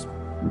Bernie's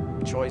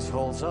choice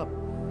holds up.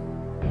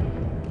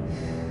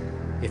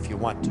 If you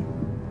want to.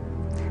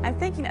 I'm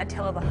thinking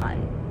Attila the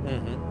Hun,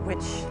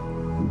 which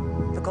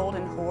the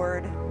Golden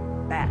Horde,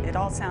 that, it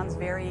all sounds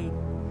very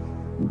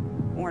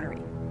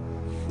ornery.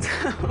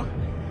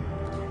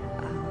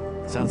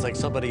 Sounds like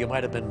somebody you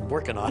might have been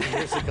working on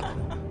years ago.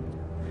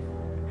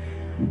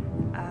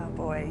 Oh,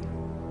 boy.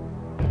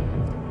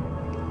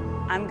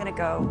 I'm going to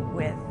go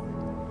with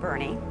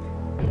Bernie,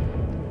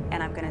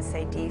 and I'm going to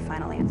say D,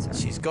 final answer.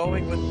 She's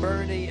going with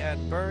Bernie,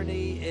 and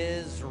Bernie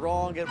is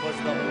wrong. It was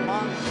the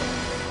Mongols.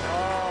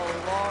 Oh,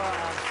 Laura,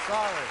 I'm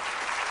sorry.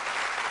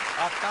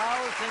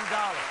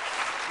 $1,000.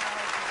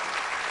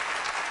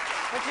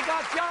 But you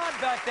got John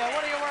back there.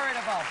 What are you worried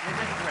about? You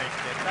did great,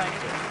 kid. Thank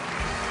you.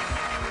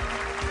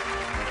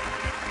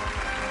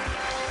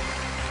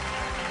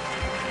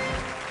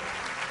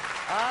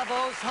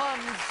 Those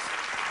Huns,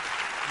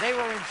 They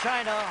were in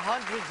China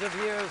hundreds of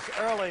years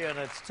earlier, and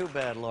it's too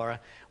bad, Laura.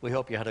 We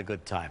hope you had a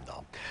good time,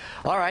 though.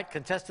 All right,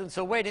 contestants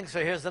are waiting,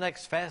 so here's the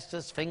next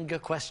fastest finger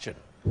question.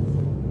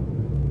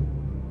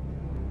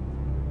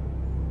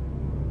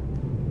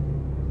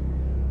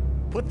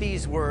 Put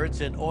these words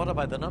in order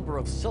by the number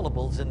of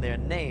syllables in their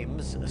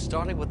names,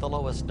 starting with the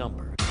lowest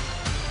number.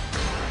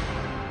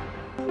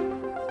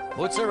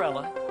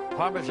 Mozzarella,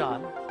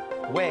 Parmesan,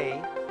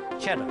 whey,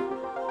 cheddar.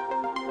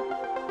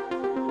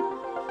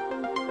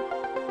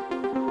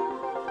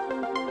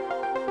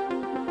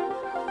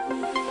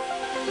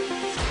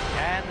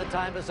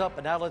 Time is up,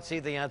 and now let's see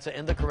the answer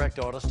in the correct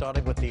order,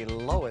 starting with the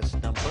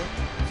lowest number,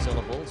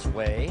 syllables,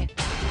 whey,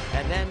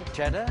 and then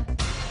cheddar,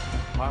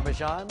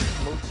 Parmesan,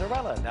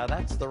 mozzarella. Now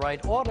that's the right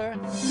order.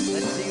 Let's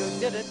see who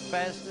did it.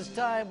 Fastest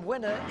time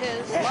winner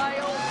is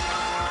Lyle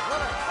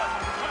Willett.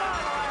 Come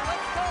on, Lyle,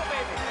 let's go,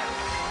 baby.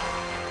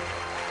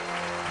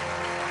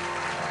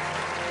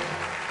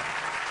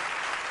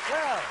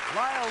 Well,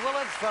 Lyle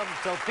Willett from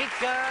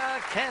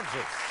Topeka,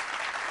 Kansas.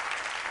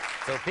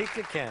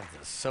 Topeka,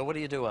 Kansas. So what do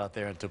you do out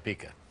there in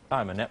Topeka?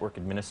 I'm a network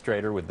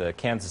administrator with the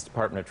Kansas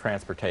Department of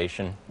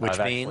Transportation. Which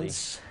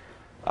means?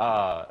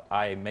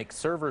 I make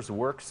servers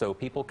work so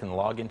people can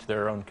log into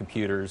their own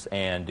computers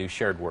and do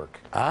shared work.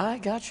 I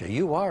gotcha.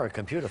 You are a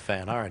computer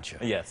fan, aren't you?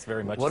 Yes,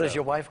 very much so. What does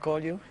your wife call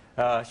you?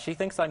 She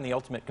thinks I'm the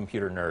ultimate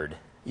computer nerd.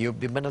 You've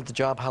been at the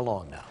job how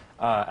long now?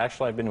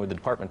 Actually, I've been with the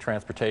Department of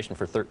Transportation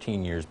for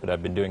 13 years, but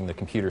I've been doing the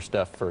computer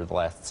stuff for the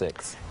last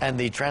 6. And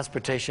the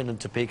transportation in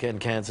Topeka and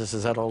Kansas,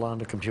 is that all on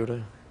the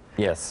computer?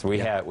 Yes, we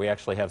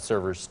actually have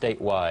servers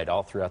statewide.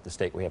 All throughout the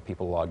state, we have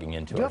people logging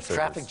into our servers. Do you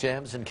have traffic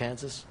jams in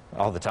Kansas?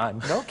 All the time.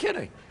 No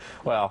kidding.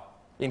 Well,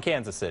 in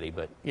Kansas City,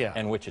 but yeah,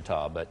 and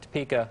Wichita, but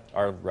Topeka,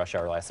 our rush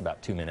hour lasts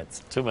about 2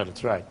 minutes. 2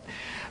 minutes, right.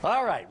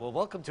 All right, well,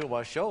 welcome to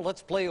our show.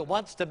 Let's play Who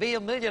Wants to Be a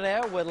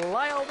Millionaire with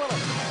Lyle Willett.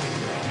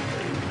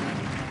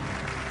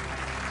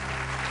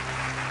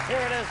 Here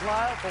it is,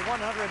 Lyle, for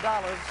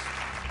 $100.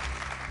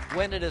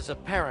 When it is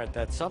apparent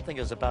that something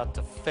is about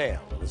to fail,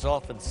 it is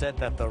often said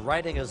that the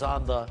writing is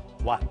on the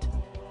what?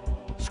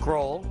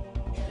 Scroll,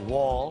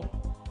 wall,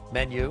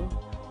 menu,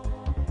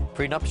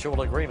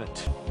 prenuptial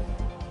agreement.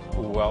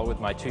 Well, with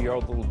my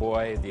 2-year-old little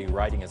boy, the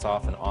writing is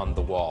often on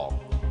the wall.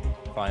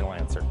 Final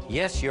answer.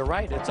 Yes, you're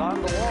right. It's on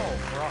the wall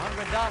for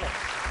 $100.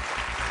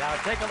 Now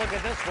take a look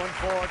at this one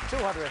for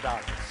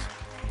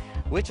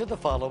 $200. Which of the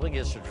following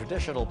is a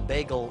traditional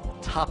bagel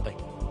topping?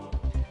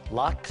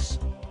 Lox,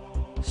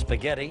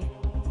 spaghetti,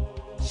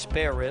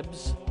 spare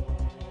ribs,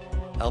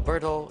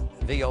 Alberto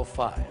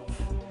VO5.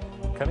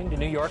 Coming to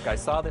New York, I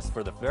saw this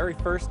for the very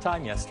first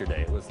time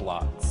yesterday. It was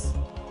lots.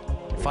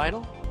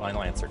 Final?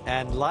 Final answer.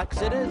 And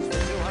lox it is for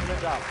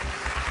 $200.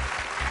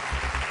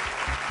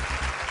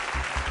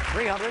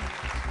 $300.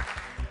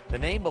 The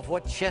name of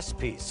what chess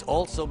piece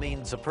also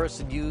means a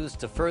person used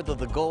to further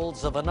the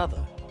goals of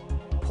another?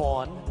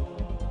 Pawn,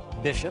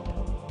 bishop,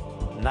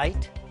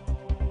 knight,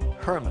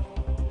 Herman.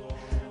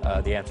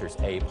 The answer is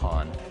A,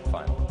 pawn.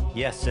 Final.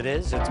 Yes, it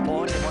is. It's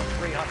pawn. You won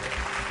 $300.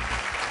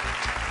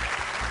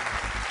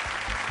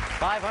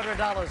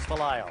 $500 for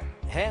Lyle.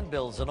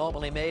 Handbills are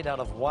normally made out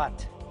of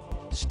what?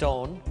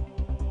 Stone,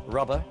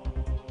 rubber,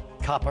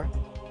 copper,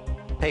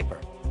 paper.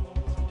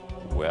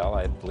 Well,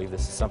 I believe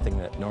this is something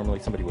that normally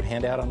somebody would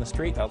hand out on the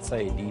street. I'll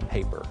say D,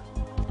 paper.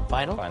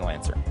 Final? Final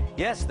answer.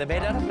 Yes, they're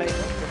made out of paper.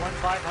 You won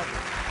 $500.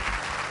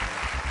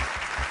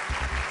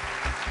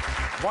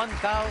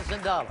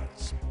 $1,000.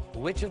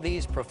 Which of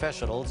these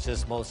professionals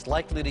is most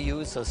likely to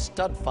use a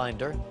stud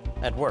finder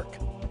at work?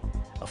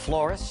 A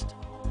florist,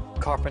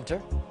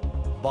 carpenter,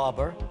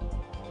 barber,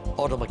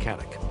 auto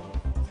mechanic.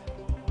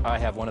 I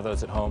have one of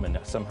those at home, and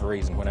for some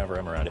reason, whenever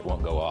I'm around, it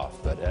won't go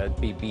off. But it'd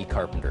be B,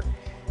 carpenter.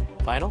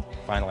 Final?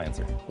 Final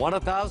answer. Won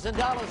 $1,000, Lyle.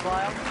 Well,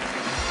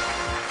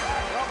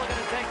 we're going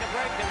to take a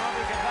break, and when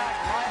we get back,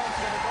 Lyle's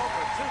going to go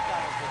for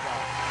 $2,000.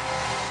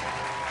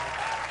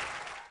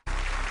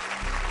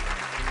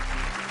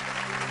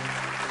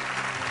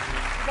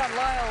 We've got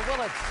Lyle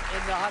Willett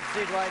in the hot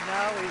seat right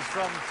now. He's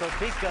from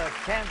Topeka,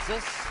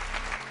 Kansas.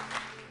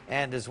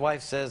 And his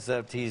wife says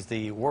that he's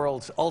the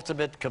world's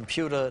ultimate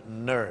computer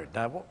nerd.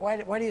 Now,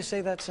 why do you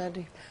say that,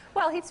 Sandy?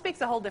 Well, he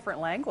speaks a whole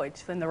different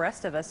language than the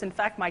rest of us. In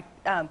fact, my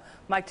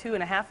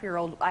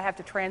 2.5-year-old, I have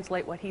to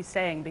translate what he's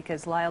saying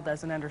because Lyle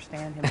doesn't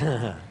understand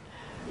him.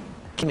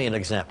 Give me an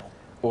example.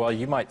 Well,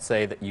 you might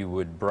say that you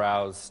would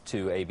browse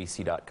to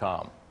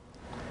abc.com.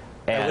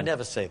 I would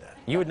never say that.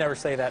 You would never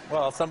say that?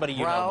 Well, somebody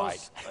you know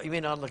might. You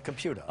mean on the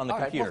computer? On the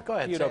computer. Well, go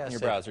ahead. You'd open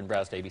your browser and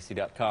browse to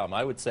abc.com.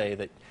 I would say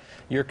that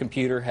your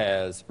computer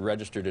has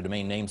registered a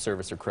domain name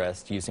service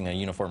request using a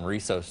uniform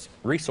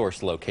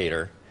resource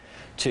locator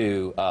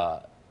to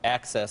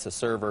access a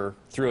server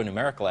through a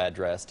numerical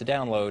address to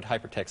download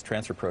hypertext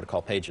transfer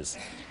protocol pages.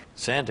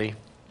 Sandy.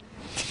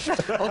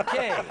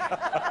 Okay.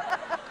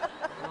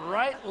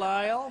 Right,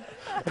 Lyle.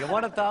 You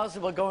won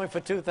 $1,000. We're going for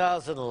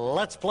 $2,000.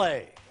 Let's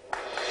play.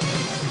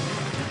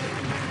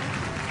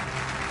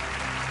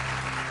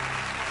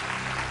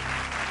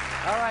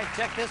 All right,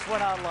 check this one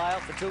out,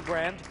 Lyle, for $2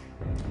 grand.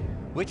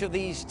 Which of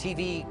these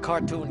TV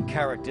cartoon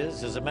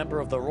characters is a member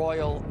of the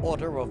Royal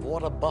Order of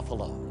Water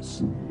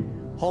Buffaloes?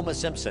 Homer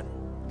Simpson,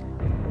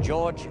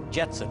 George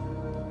Jetson,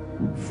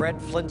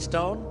 Fred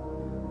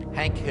Flintstone,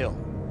 Hank Hill.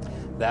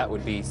 That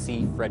would be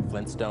C, Fred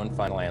Flintstone.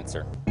 Final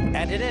answer.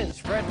 And it is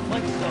Fred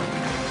Flintstone.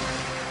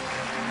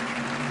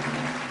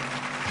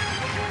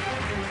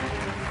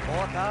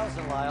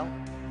 4,000, Lyle.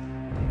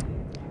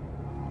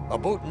 A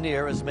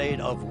boutonniere is made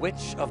of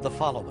which of the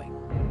following?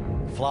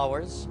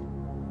 Flowers,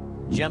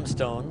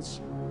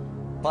 gemstones,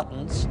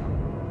 buttons,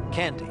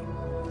 candy.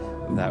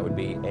 That would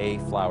be A,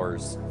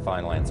 flowers.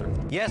 Final answer.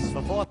 Yes,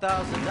 for $4,000,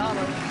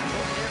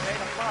 boutonniere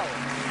made of flowers.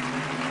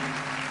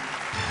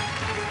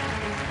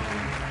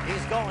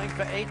 He's going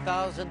for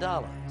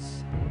 $8,000.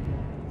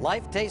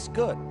 Life tastes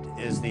good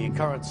is the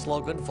current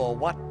slogan for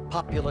what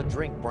popular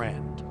drink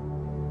brand?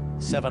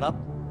 7-Up,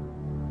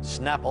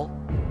 Snapple,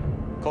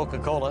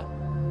 Coca-Cola,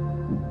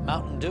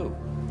 Mountain Dew.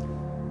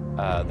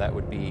 That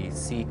would be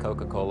C,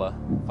 Coca-Cola.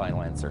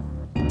 Final answer.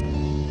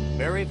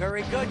 Very,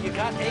 very good. You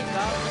got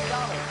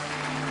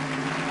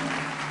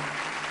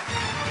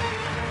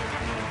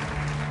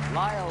 $8,000.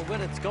 Lyle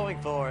Winnett's going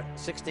for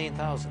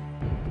 $16,000.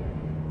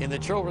 In the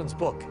children's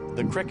book,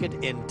 The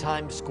Cricket in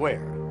Times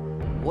Square,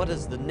 what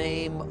is the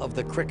name of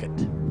the cricket?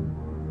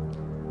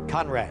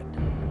 Conrad,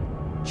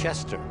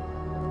 Chester,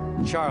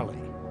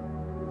 Charlie,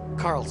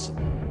 Carlson.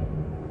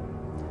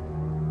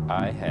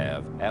 I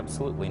have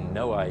absolutely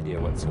no idea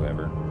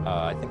whatsoever.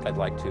 I think I'd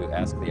like to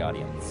ask the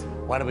audience.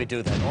 Why don't we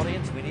do that?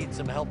 Audience, we need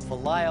some help for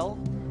Lyle.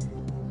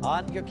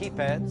 On your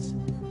keypads,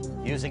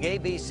 using A,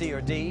 B, C,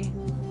 or D,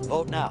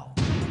 vote now.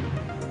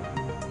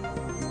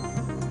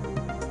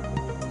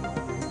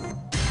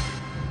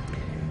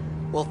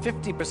 Well,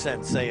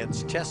 50% say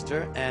it's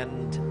Chester,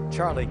 and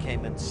Charlie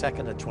came in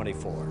second at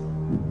 24.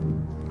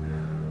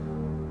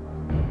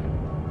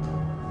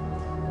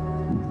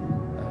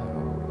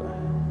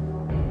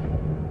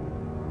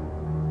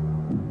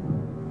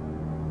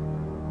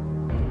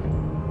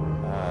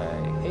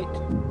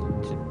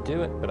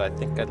 Do it, but I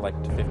think I'd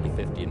like to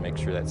 50-50 and make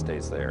sure that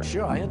stays there.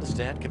 Sure, I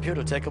understand.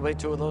 Computer, take away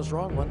 2 of those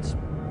wrong ones.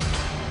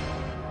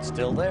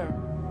 Still there.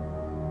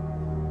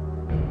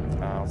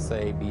 I'll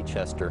say B,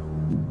 Chester.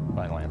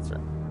 Final answer.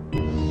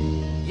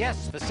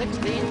 Yes, for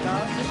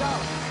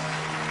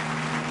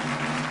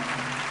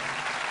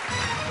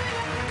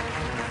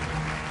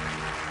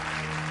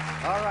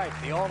 $16,000. All right,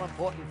 the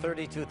all-important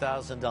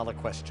 $32,000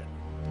 question.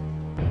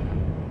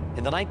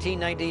 In the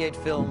 1998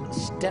 film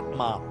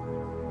Stepmom,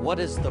 what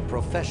is the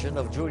profession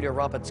of Julia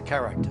Roberts'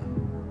 character?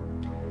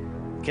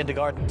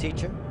 Kindergarten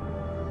teacher,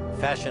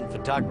 fashion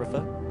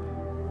photographer,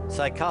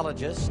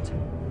 psychologist,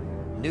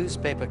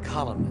 newspaper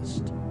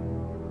columnist.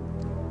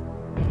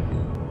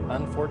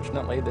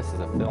 Unfortunately, this is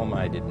a film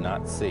I did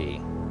not see.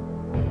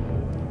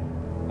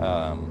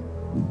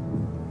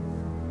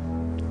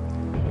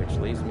 Which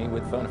leaves me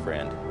with phone a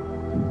friend.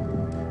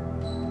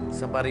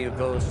 Somebody who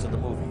goes to the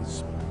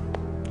movies.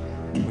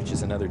 Which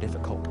is another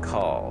difficult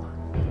call.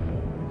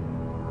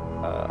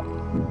 I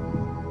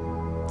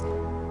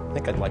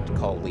think I'd like to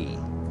call Lee.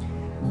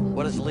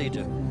 What does Lee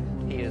do?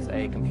 He is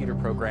a computer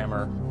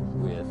programmer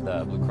with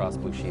Blue Cross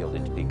Blue Shield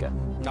in Topeka.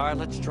 All right,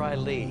 let's try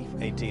Lee.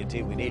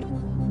 AT&T, we need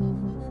him.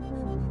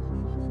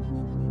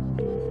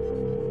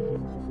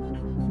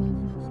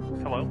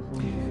 Hello?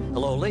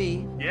 Hello,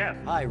 Lee. Yes.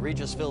 Hi,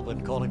 Regis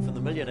Philbin calling from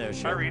the Millionaire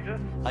Show. Hi, Regis.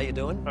 How you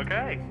doing?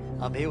 Okay.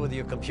 I'm here with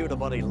your computer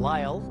buddy,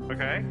 Lyle.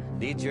 Okay.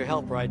 Needs your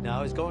help right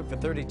now. He's going for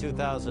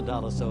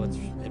 $32,000, so it's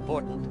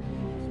important.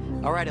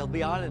 All right, he'll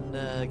be on in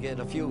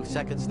a few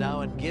seconds now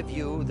and give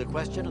you the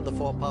question and the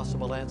 4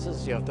 possible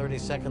answers. You have 30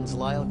 seconds,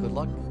 Lyle. Good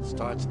luck.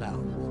 Starts now.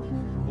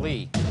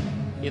 Lee,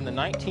 in the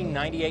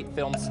 1998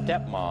 film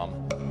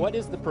Stepmom, what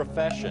is the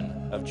profession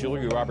of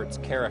Julia Roberts'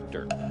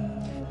 character?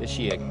 Is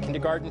she a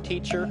kindergarten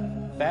teacher,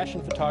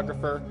 fashion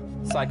photographer,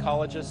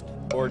 psychologist,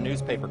 or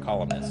newspaper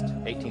columnist?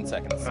 18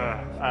 seconds.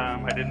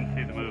 I didn't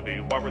see the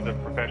movie. What were the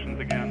professions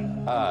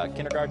again?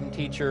 Kindergarten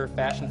teacher,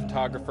 fashion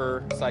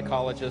photographer,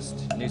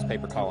 psychologist,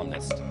 newspaper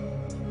columnist.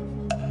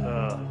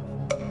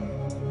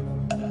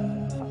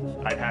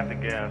 I'd have to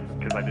guess,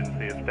 because I didn't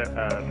see it.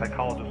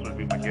 Psychologist would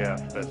be my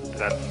guess, but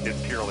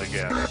it's purely a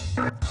guess.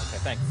 Okay,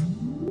 thanks.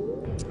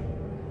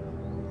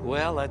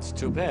 Well, that's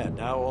too bad.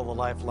 Now all the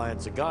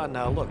lifelines are gone.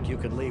 Now look, you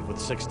could leave with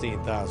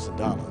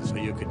 $16,000, so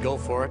you could go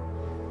for it,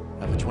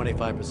 have a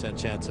 25%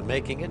 chance of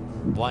making it,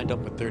 wind up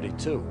with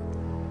 32.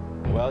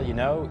 Well, you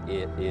know,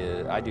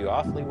 I do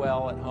awfully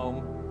well at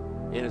home.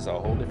 It is a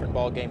whole different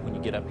ball game when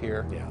you get up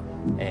here. Yeah.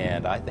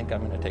 And I think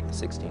I'm going to take the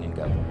 16 and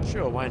go.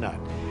 Sure, why not?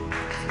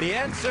 The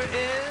answer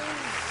is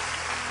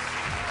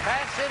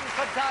fashion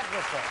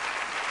photographer.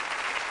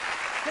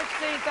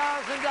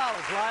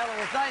 $16,000. Lyle, it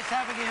was nice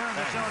having you here on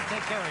the show, and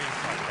take care of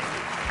yourself.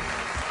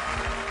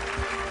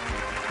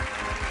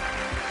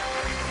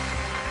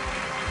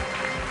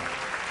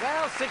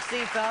 Well,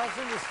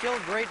 $16,000 is still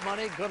great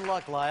money. Good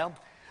luck, Lyle.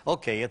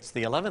 Okay, it's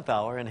the 11th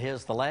hour, and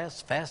here's the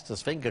last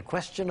fastest finger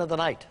question of the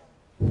night.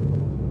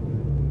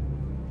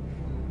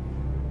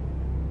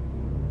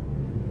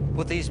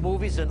 Put these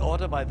movies in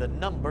order by the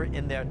number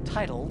in their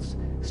titles,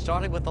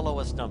 starting with the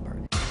lowest number.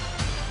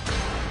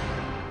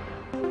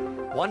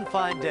 One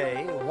Fine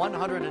Day,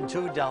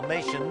 102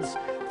 Dalmatians,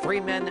 3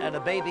 Men and a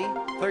Baby,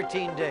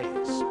 13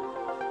 Days.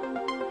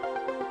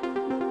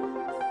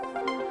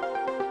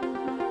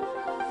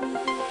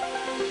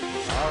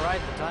 All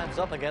right, the time's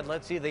up again.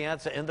 Let's see the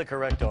answer in the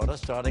correct order,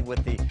 starting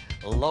with the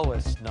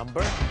lowest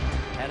number,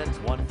 and it's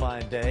One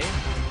Fine Day.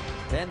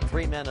 Then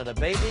 3 Men and a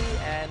Baby,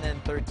 and then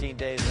 13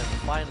 Days, and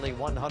finally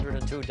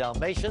 102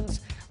 Dalmatians.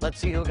 Let's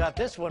see who got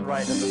this one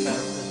right at the fence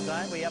this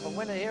time. We have a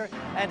winner here,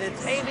 and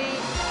it's Amy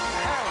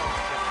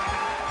Harrelson.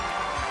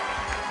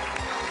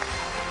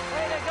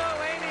 Way to go,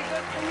 Amy.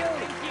 Good for you.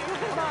 Thank you.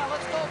 Come on,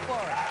 let's go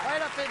for it.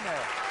 Right up in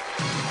there.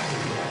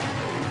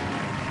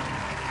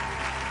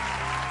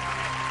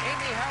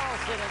 Amy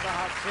Harrelson in the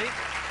hot seat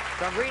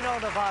from Reno,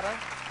 Nevada.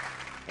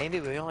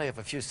 Amy, we only have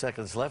a few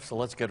seconds left, so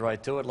let's get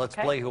right to it. Let's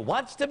play Who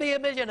Wants to Be a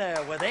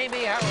Millionaire with Amy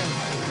Harrelson.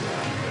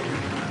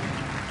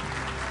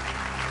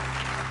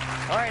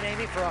 All right,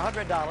 Amy, for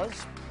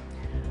 $100,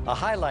 a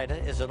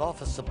highlighter is an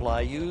office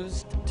supply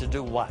used to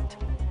do what?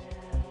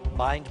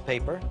 Bind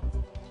paper,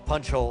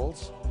 punch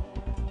holes,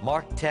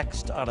 mark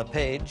text on a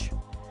page,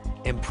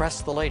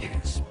 impress the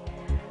ladies.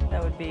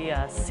 That would be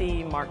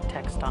C, mark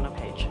text on a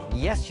page.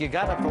 Yes, you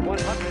got it for $100.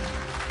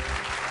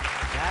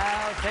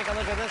 Now take a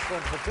look at this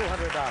one for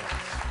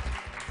 $200.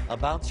 A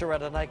bouncer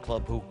at a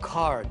nightclub who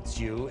cards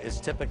you is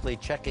typically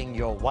checking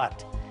your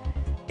what?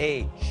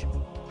 Age,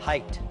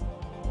 height,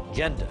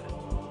 gender,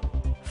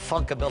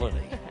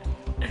 funkability.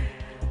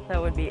 That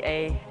would be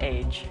A,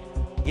 age.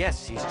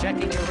 Yes, he's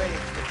checking your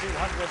ratings for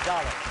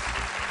 $200.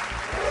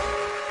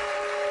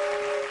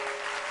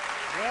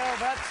 Well,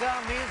 that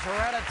sound means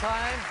we're out of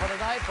time for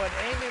tonight, but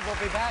Amy will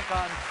be back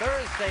on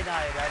Thursday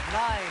night at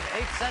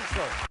 9, 8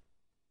 Central.